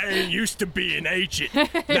see, Dan used to be an agent.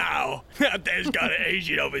 Now Dan's got an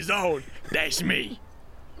agent of his own. That's me.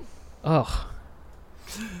 Oh.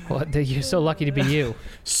 Well, you're so lucky to be you.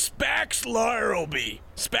 Spax Larrabee.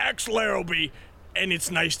 Spax Larrabee, and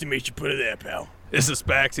it's nice to meet you. Put it there, pal. This is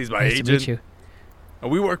Spax. He's my nice agent. To meet you.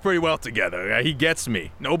 We work pretty well together. He gets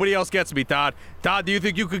me. Nobody else gets me, Todd. Todd, do you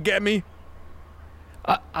think you could get me?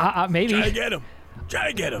 Maybe. Try to get him. Try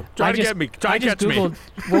to get him. Try to get me. Try to catch me.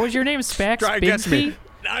 What was your name? Spax Try to catch me.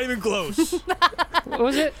 Not even close. What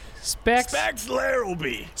was it? Spax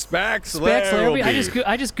Larrabee. Spax Larrabee. Larrabee.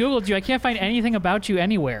 I just googled you. I can't find anything about you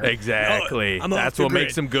anywhere. Exactly. No, that's what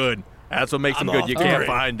makes him good. That's what makes him good. You can't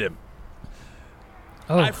find him.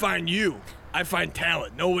 Oh. I find you. I find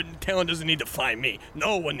talent. Talent doesn't need to find me.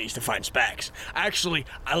 No one needs to find Spax. Actually,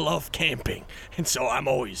 I love camping, and so I'm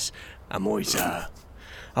always I'm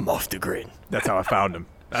off the grid. That's how I found him.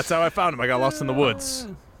 I got lost in the woods.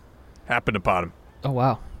 Happened upon him. Oh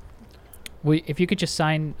wow. Well, if you could just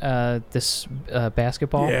sign this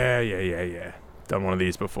basketball. Yeah. Done one of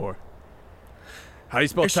these before. How do you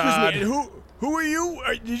spell Excuse Todd? me, and who are you?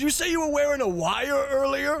 Did you say you were wearing a wire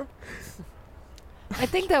earlier? I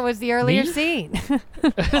think that was the earlier Me? scene.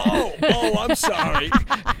 Oh, I'm sorry.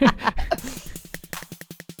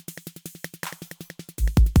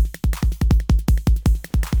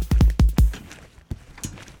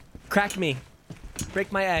 Crack me.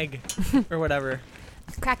 Break my egg. Or whatever.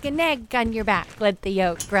 Crack an egg on your back. Let the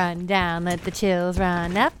yolk run down. Let the chills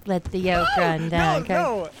run up. Let the yolk run down.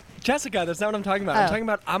 No. Jessica, that's not what I'm talking about. Oh. I'm talking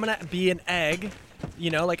about I'm going to be an egg.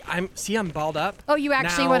 Like I'm balled up. Oh, you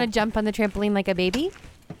actually want to jump on the trampoline like a baby?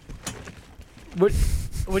 What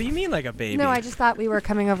do you mean like a baby? No, I just thought we were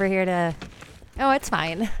coming over here to... Oh, it's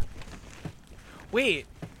fine. Wait.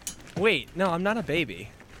 No, I'm not a baby.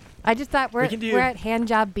 I just thought we're at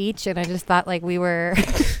Handjob Beach, and I just thought like we were...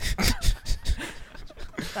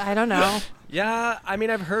 I don't know. Yeah, I mean,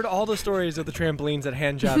 I've heard all the stories of the trampolines at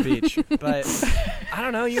Handjob Beach, but I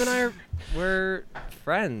don't know. You and we're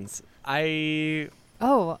friends. I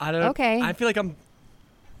don't know. Okay. I feel like I'm...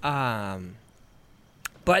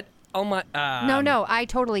 But Oh my. No, I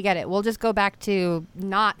totally get it. We'll just go back to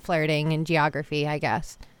not flirting in geography, I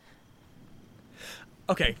guess.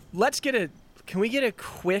 Okay, can we get a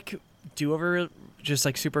quick do-over, just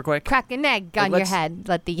like super quick? Crack an egg on your head.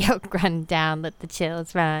 Let the yolk run down. Let the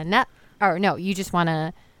chills run up. Or no, you just want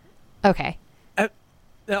to. Okay.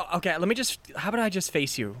 No, okay. Let me just. How about I just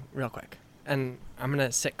face you real quick, and I'm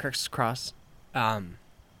gonna sit crisscross.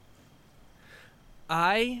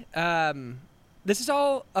 This is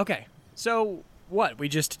all okay. So what? We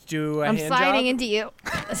just do a I'm hand sliding job? into you.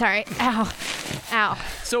 Sorry. Ow. Ow.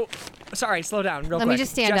 So, sorry. Slow down, real Let quick. me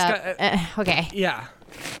just stand Jessica, up. Okay. Yeah.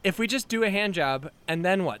 If we just do a hand job, and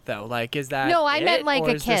then what though? Like, is that No, I it, meant like or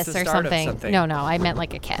a is this kiss the or start of something. No, I meant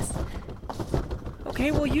like a kiss.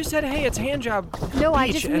 Okay, well, you said, hey, it's hand job. No, I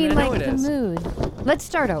beach, just and mean I know like it the is. mood. Let's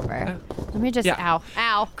start over. Let me just. yeah.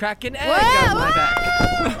 Ow. Crack an egg Whoa, on my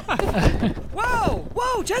back.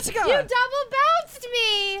 Whoa, Jessica! You double bounced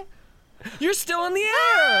me. You're still in the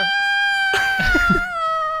air.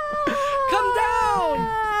 Come down.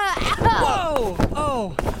 Whoa!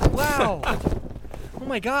 Oh, wow. Oh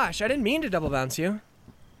my gosh, I didn't mean to double bounce you.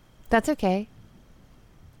 That's okay.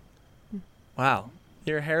 Wow.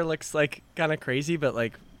 Your hair looks like kind of crazy, but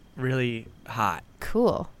like really hot.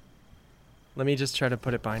 Cool. Let me just try to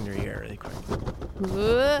put it behind your ear really quick.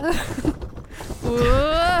 What?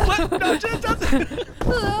 No, Jessica,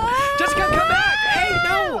 come back! Hey,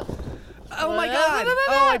 no! Oh my God!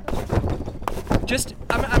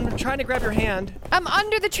 I'm trying to grab your hand. I'm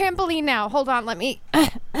under the trampoline now. Hold on, let me.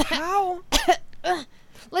 How?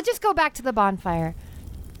 Let's just go back to the bonfire.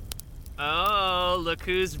 Oh, look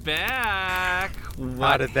who's back. What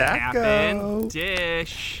How did that happened? go?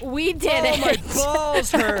 Dish. We did Oh, it. my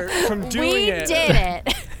balls hurt from doing we it. did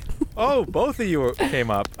it. Oh, both of you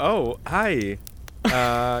came up. Oh, hi.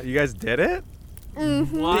 You guys did it?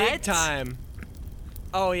 What? Big time.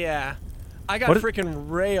 Oh, yeah. I got What is- freaking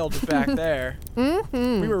railed back there.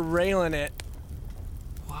 We were railing it.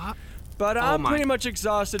 What? But Oh I'm my- pretty much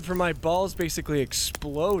exhausted from my balls basically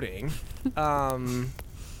exploding.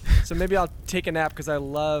 So maybe I'll take a nap because I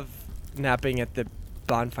love napping at the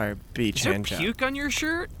bonfire beach Is there hand job. puke on your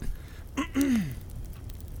shirt?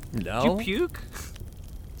 No, Did you puke?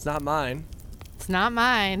 it's not mine. It's not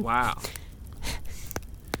mine. Wow.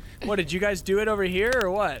 What, did you guys do it over here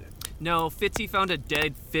or what? No, Fitzy found a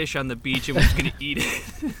dead fish on the beach and was gonna eat it.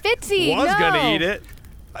 Fitzy, Was no. gonna eat it.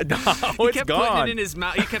 No, He it's kept gone. putting it in his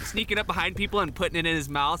mouth. He kept sneaking up behind people and putting it in his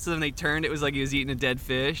mouth. So then they turned. It was like he was eating a dead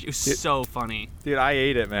fish. It was so funny. Dude, I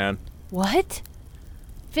ate it, man. What?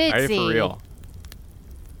 Fitzy. I ate it for real.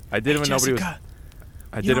 I did it when nobody was. Jessica,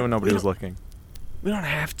 I did it when nobody was looking. we don't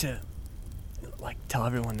have to like tell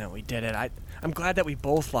everyone that we did it. I'm glad that we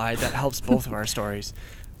both lied. That helps both of our stories.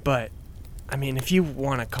 But I mean, if you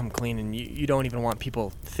want to come clean and you don't even want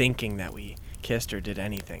people thinking that we kissed or did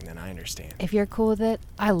anything, then I understand. If you're cool with it,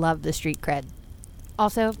 I love the street cred.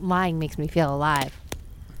 Also, lying makes me feel alive.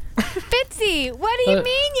 Fitzy, what do you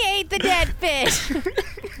mean you ate the dead fish?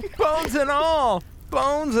 Bones and all.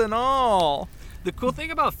 Bones and all. The cool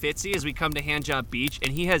thing about Fitzy is we come to Handjob Beach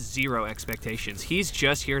and he has zero expectations. He's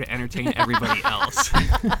just here to entertain everybody else.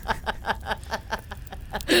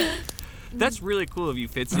 That's really cool of you,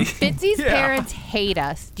 Fitzy. Fitzy's Yeah. parents hate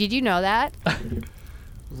us. Did you know that?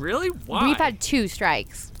 Really? Why? We've had 2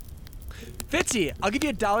 strikes. Fitzy, I'll give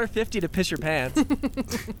you $1.50 to piss your pants.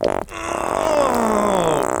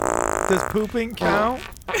 Oh. Does pooping count?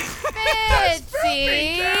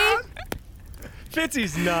 Fitzy!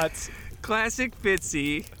 Fitzy's nuts. Classic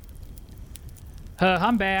Fitzy.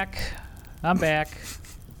 I'm back.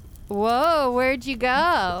 Whoa, where'd you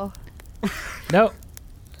go? Nope.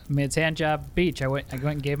 I mean, it's hand job beach. I went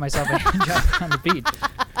and gave myself a hand job on the beach.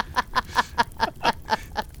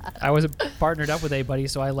 I wasn't partnered up with anybody,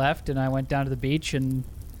 so I left and I went down to the beach and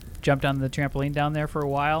jumped on the trampoline down there for a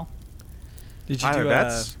while. Did you do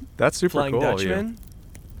That's super Flying cool of you. Dutchman?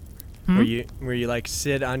 Where you like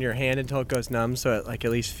sit on your hand until it goes numb, so it like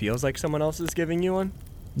at least feels like someone else is giving you one?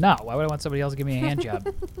 No, why would I want somebody else to give me a hand job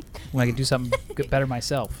when I could do something better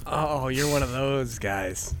myself? Oh, you're one of those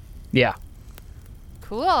guys. Yeah,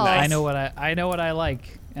 Cool. I know what I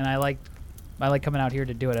like, and I like coming out here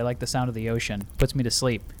to do it. I like the sound of the ocean. Puts me to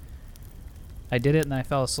sleep. I did it and I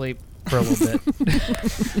fell asleep for a little bit.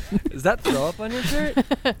 Is that throw up on your shirt?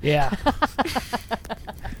 Yeah.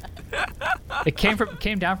 It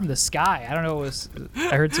came down from the sky. I don't know.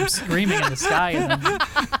 I heard some screaming in the sky, and then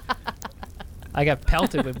I got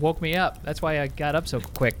pelted. It woke me up. That's why I got up so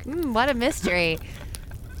quick. What a mystery.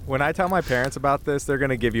 When I tell my parents about this, they're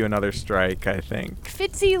gonna give you another strike, I think.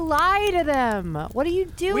 Fitzy, lie to them. What are you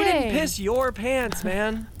doing? We didn't piss your pants,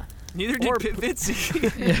 man. Neither did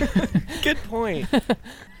Fitzy. Good point.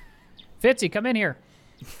 Fitzy, come in here.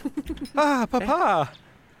 Papa.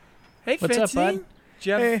 Hey, What's Fitzy. up, bud?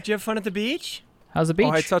 Did you have fun at the beach? How's the beach?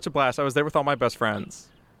 Oh, I had such a blast. I was there with all my best friends.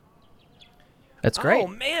 That's great. Oh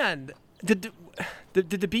man, did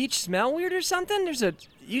the beach smell weird or something?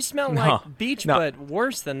 You smell No. like beach, No. but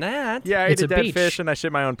worse than that. Yeah, I It's ate a a dead beach. fish and I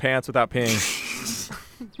shit my own pants without peeing.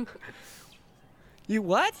 You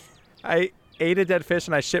what? I ate a dead fish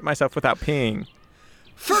and I shit myself without peeing.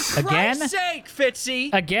 For Again? Christ's sake, Fitzy!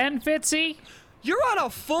 Again, Fitzy? You're on a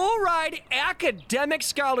full ride academic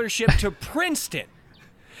scholarship to Princeton,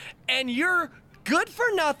 and your good for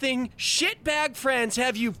nothing shitbag friends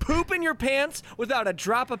have you poop in your pants without a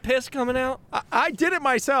drop of piss coming out. I did it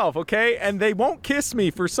myself, okay? And they won't kiss me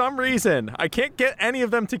for some reason. I can't get any of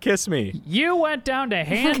them to kiss me. You went down to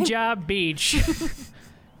Handjob Beach,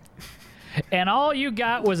 and all you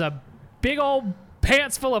got was a big old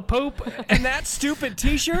pants full of poop. And that stupid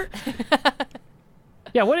T-shirt.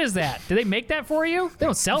 Yeah, what is that? Do they make that for you? They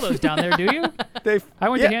don't sell those down there, do you? I I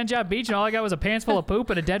went to Handjob Beach, and all I got was a pants full of poop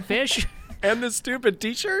and a dead fish and the stupid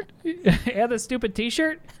T-shirt. and the stupid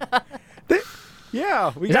T-shirt.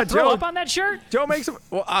 Yeah, we Is got that throw Joe. up on that shirt? Joe makes some.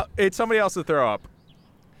 Well, it's somebody else to throw up.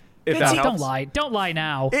 If that Fitzy, helps. Don't lie. Don't lie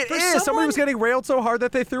now. It For is. Somebody someone- was getting railed so hard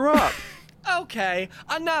that they threw up. Okay,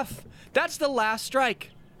 enough. That's the last strike.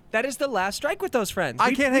 That is the last strike with those friends. I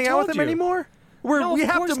We- can't we hang out with told them you. anymore. No, We of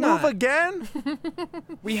have course to move not. again.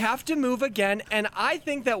 We have to move again, and I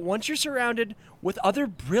think that once you're surrounded with other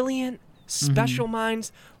brilliant, special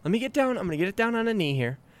minds, let me get down. I'm gonna get it down on a knee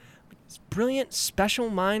here. Brilliant, special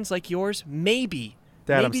minds like yours, maybe.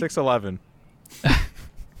 Dad, maybe, I'm 6'11".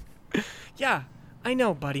 Yeah, I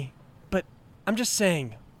know, buddy, but I'm just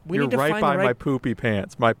saying we You're need to right find by the right. my poopy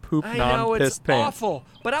pants, my poop I know it's non-pissed pants. awful,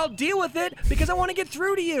 but I'll deal with it because I want to get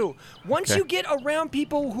through to you. Once Okay. you get around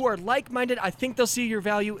people who are like-minded, I think they'll see your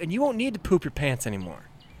value, and you won't need to poop your pants anymore.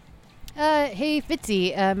 Hey,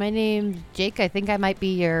 Fitzy. My name's Jake. I think I might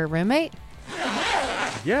be your roommate.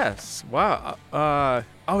 Yes. Wow.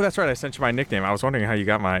 Oh, that's right. I sent you my nickname. I was wondering how you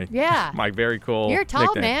got my Yeah. my very cool. You're a tall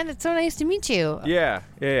nickname. man. It's so nice to meet you. Yeah.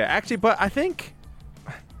 Actually, but I think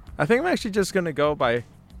I'm actually just gonna go by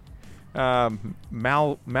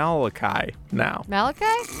Malachi now. Malachi?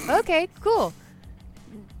 Okay, cool.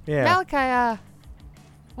 Yeah. Malachi,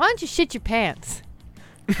 why don't you shit your pants?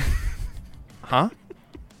 Huh?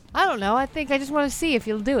 I don't know. I think I just want to see if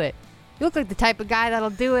you'll do it. You look like the type of guy that'll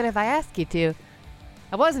do it if I ask you to.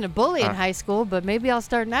 I wasn't a bully in high school, but maybe I'll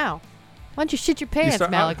start now. Why don't you shit your pants,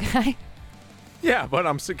 start- Malachi? Yeah, but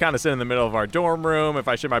I'm kind of sitting in the middle of our dorm room. If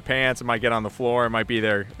I shit my pants, it might get on the floor. It might be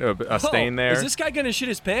there a stain there. Is this guy gonna shit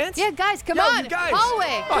his pants? Yeah, guys, come Yo, on. you guys.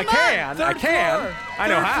 Hallway. I Come can. on. I Third can. floor. I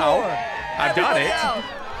know Third how. floor. I've done Everybody it. out.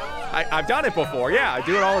 I've done it before. Yeah, I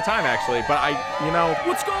do it all the time actually. But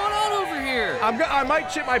What's going on over here? I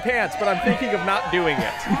might shit my pants, but I'm thinking of not doing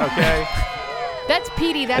it. Okay. That's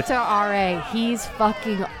Petey. That's our RA. He's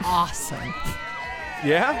fucking awesome.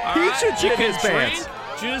 Yeah. All He right, should you shit can his pants. train,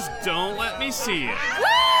 just don't let me see it.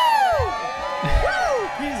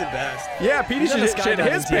 He's the best. Yeah, Petey He's on should the shit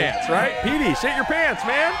skydiving his team. pants, right? Petey, shit your pants,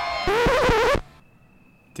 man.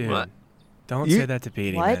 Dude, What? don't You- say that to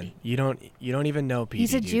Petey, What? man. You don't even know Petey.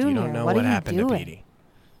 He's a dude. You junior. don't know What what are you happened to doing? Petey.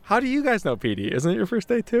 How do you guys know Petey? Isn't it your first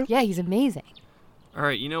date too? Yeah, he's amazing. All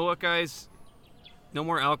right, you know what, guys? No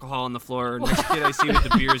more alcohol on the floor. Next kid I see with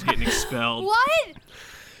the beer is getting expelled. What?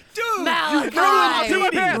 Dude, Malachi. I'll shit my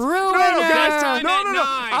pants. Ruiner. No, guys, Next time no, at no. 9.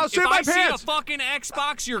 I'll shit if my I see pants. a fucking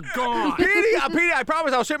Xbox, you're gone. Petey, I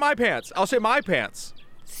promise I'll shit my pants. I'll shit my pants.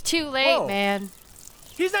 It's too late, Whoa. man.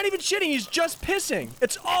 he's not even shitting. He's just pissing.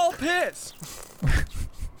 It's all piss.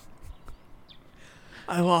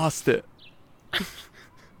 I lost it.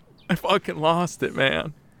 I fucking lost it,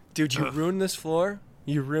 man. Dude, you ruined this floor.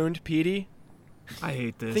 You ruined Petey. I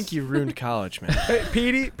hate this. I think you ruined college, man. Hey,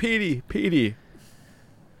 Petey.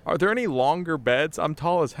 Are there any longer beds? I'm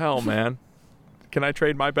tall as hell, man. Can I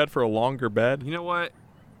trade my bed for a longer bed? You know what?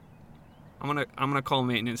 I'm gonna call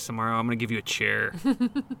maintenance tomorrow. I'm gonna give you a chair.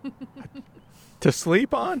 To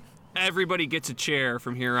sleep on? Everybody gets a chair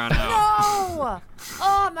from here on out. No!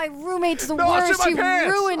 Oh, my roommate's the No, I'll shit worst. my He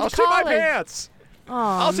pants. ruined I'll shit my college. pants. Oh,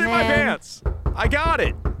 I'll shit my man. pants. I got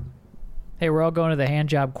it. Hey, we're all going to the hand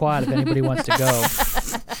job quad if anybody wants to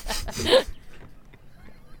go.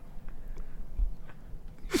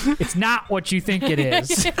 It's not what you think it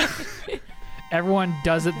is. Everyone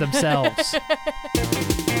does it themselves.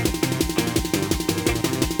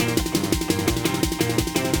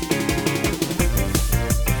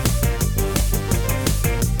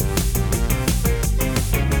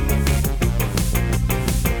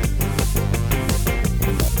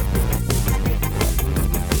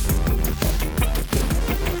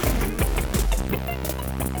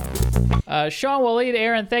 Sean, Waleed,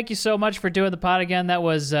 Aaron, thank you so much for doing the pod again. That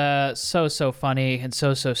was so funny and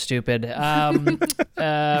so stupid. We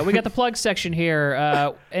got the plug section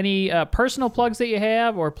here. Any personal plugs that you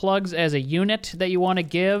have or plugs as a unit that you want to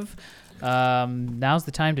give? Now's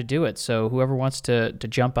the time to do it. So whoever wants to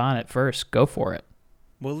jump on it first, go for it.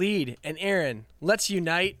 Waleed and Aaron, let's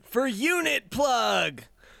unite for Unit Plug.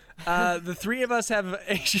 The three of us have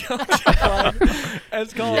a show to plug.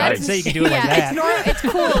 It's called. I didn't say you can do it like that. It's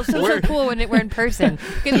cool. So cool when we're in person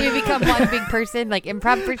because we become one big person, like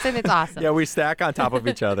improv person. It's awesome. Yeah, we stack on top of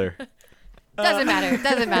each other. Doesn't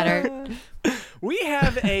matter. We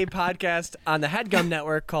have a podcast on the HeadGum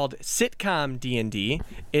Network called Sitcom D&D.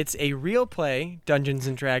 It's a real play Dungeons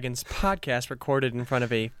 & Dragons podcast recorded in front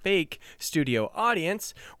of a fake studio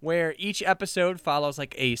audience where each episode follows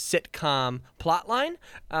like a sitcom plotline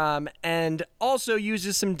and also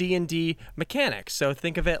uses some D&D mechanics. So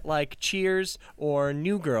think of it like Cheers or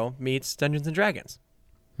New Girl meets Dungeons & Dragons.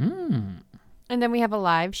 And then we have a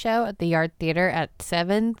live show at the Yard Theater at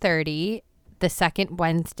 7:30 the second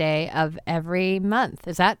Wednesday of every month.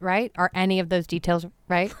 Is that right? Are any of those details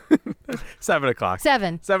right? 7 o'clock.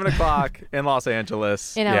 7 o'clock in Los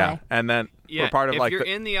Angeles. In LA. Yeah, and then we're part of if like you're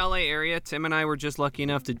in the LA area, Tim and I were just lucky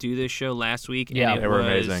enough to do this show last week, Yeah. and it They were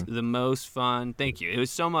was amazing. the most fun. Thank you. It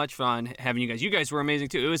was so much fun having you guys. You guys were amazing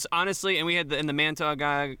too. It was honestly, and we had the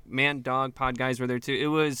Man Dog Pod guys were there too. It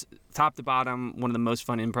was top to bottom one of the most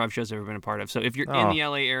fun improv shows I've ever been a part of. So if you're in the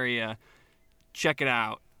LA area, check it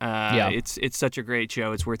out. It's such a great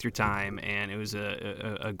show. It's worth your time, and it was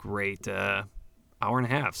a great hour and a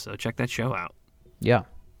half. So check that show out. Yeah.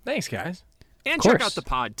 Thanks, guys. And course. check out the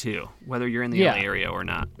pod too, whether you're in the LA area or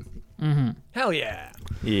not. Hell yeah.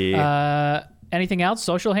 Yeah. Anything else?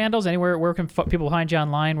 Social handles? Anywhere? Where can people find you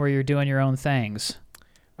online where you're doing your own things?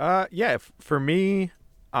 For me,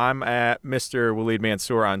 I'm at Mr. Waleed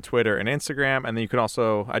Mansour on Twitter and Instagram, and then you can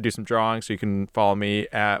also I do some drawing, so you can follow me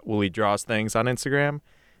at Waleed Draws Things on Instagram,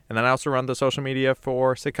 and then I also run the social media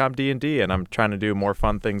for Sitcom D&D, and I'm trying to do more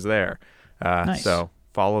fun things there. Nice. So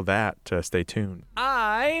follow that to stay tuned.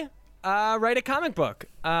 I write a comic book.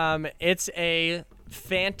 It's a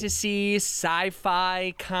fantasy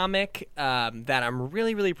sci-fi comic that I'm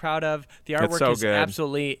really, really proud of. The artwork so is good.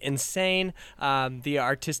 absolutely insane. The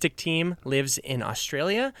artistic team lives in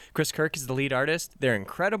Australia. Chris Kirk is the lead artist. They're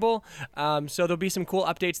incredible. So there'll be some cool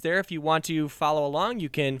updates there. If you want to follow along, you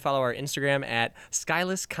can follow our Instagram at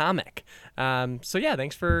Skyless Comic. So yeah,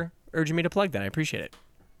 thanks for urging me to plug that. I appreciate it.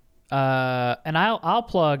 And I'll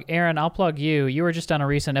plug Aaron. I'll plug you. You were just on a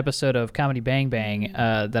recent episode of Comedy Bang Bang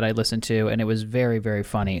that I listened to, and it was very, very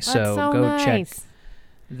funny. That's so go nice. check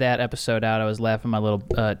that episode out. I was laughing my little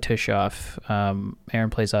tush off. Aaron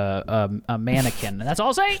plays a mannequin, and that's all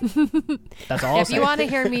I'll say. That's all. I'll If say. you want to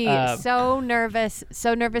hear me so nervous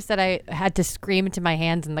that I had to scream into my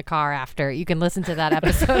hands in the car after, you can listen to that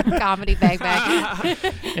episode of Comedy Bang Bang.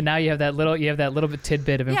 And now you have that little bit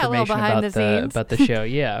tidbit of Yeah, a little information behind about the scenes. about the show.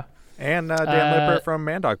 Yeah. And Dan Lipper from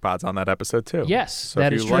Man Dog Pod's on that episode too. Yes, so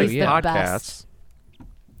that if is you true, like yeah. The podcasts, best.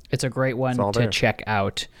 It's a great one all to there. check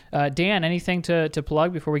out. Dan, anything to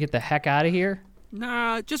plug before we get the heck out of here?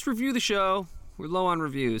 Nah, just review the show. We're low on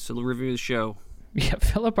reviews, so review the show. Yeah,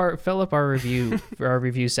 fill up our review our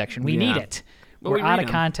review section. We need Yeah. it. Well, We're we out read of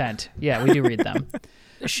 'em. content. Yeah, we do read them.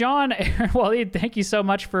 Sean, Aaron, Waleed, thank you so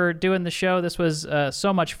much for doing the show. This was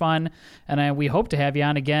so much fun, and we hope to have you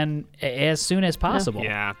on again as soon as possible.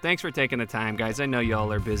 Yeah, thanks for taking the time, guys. I know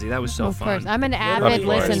y'all are busy. That was so Of fun. course. I'm an of avid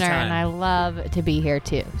course. listener, Anytime. and I love to be here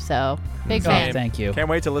too. So, big Oh, fan. thank you. can't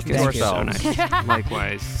wait to listen to Thank you. So ourselves. nice.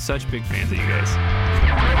 Likewise, such big fans of you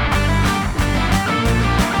guys.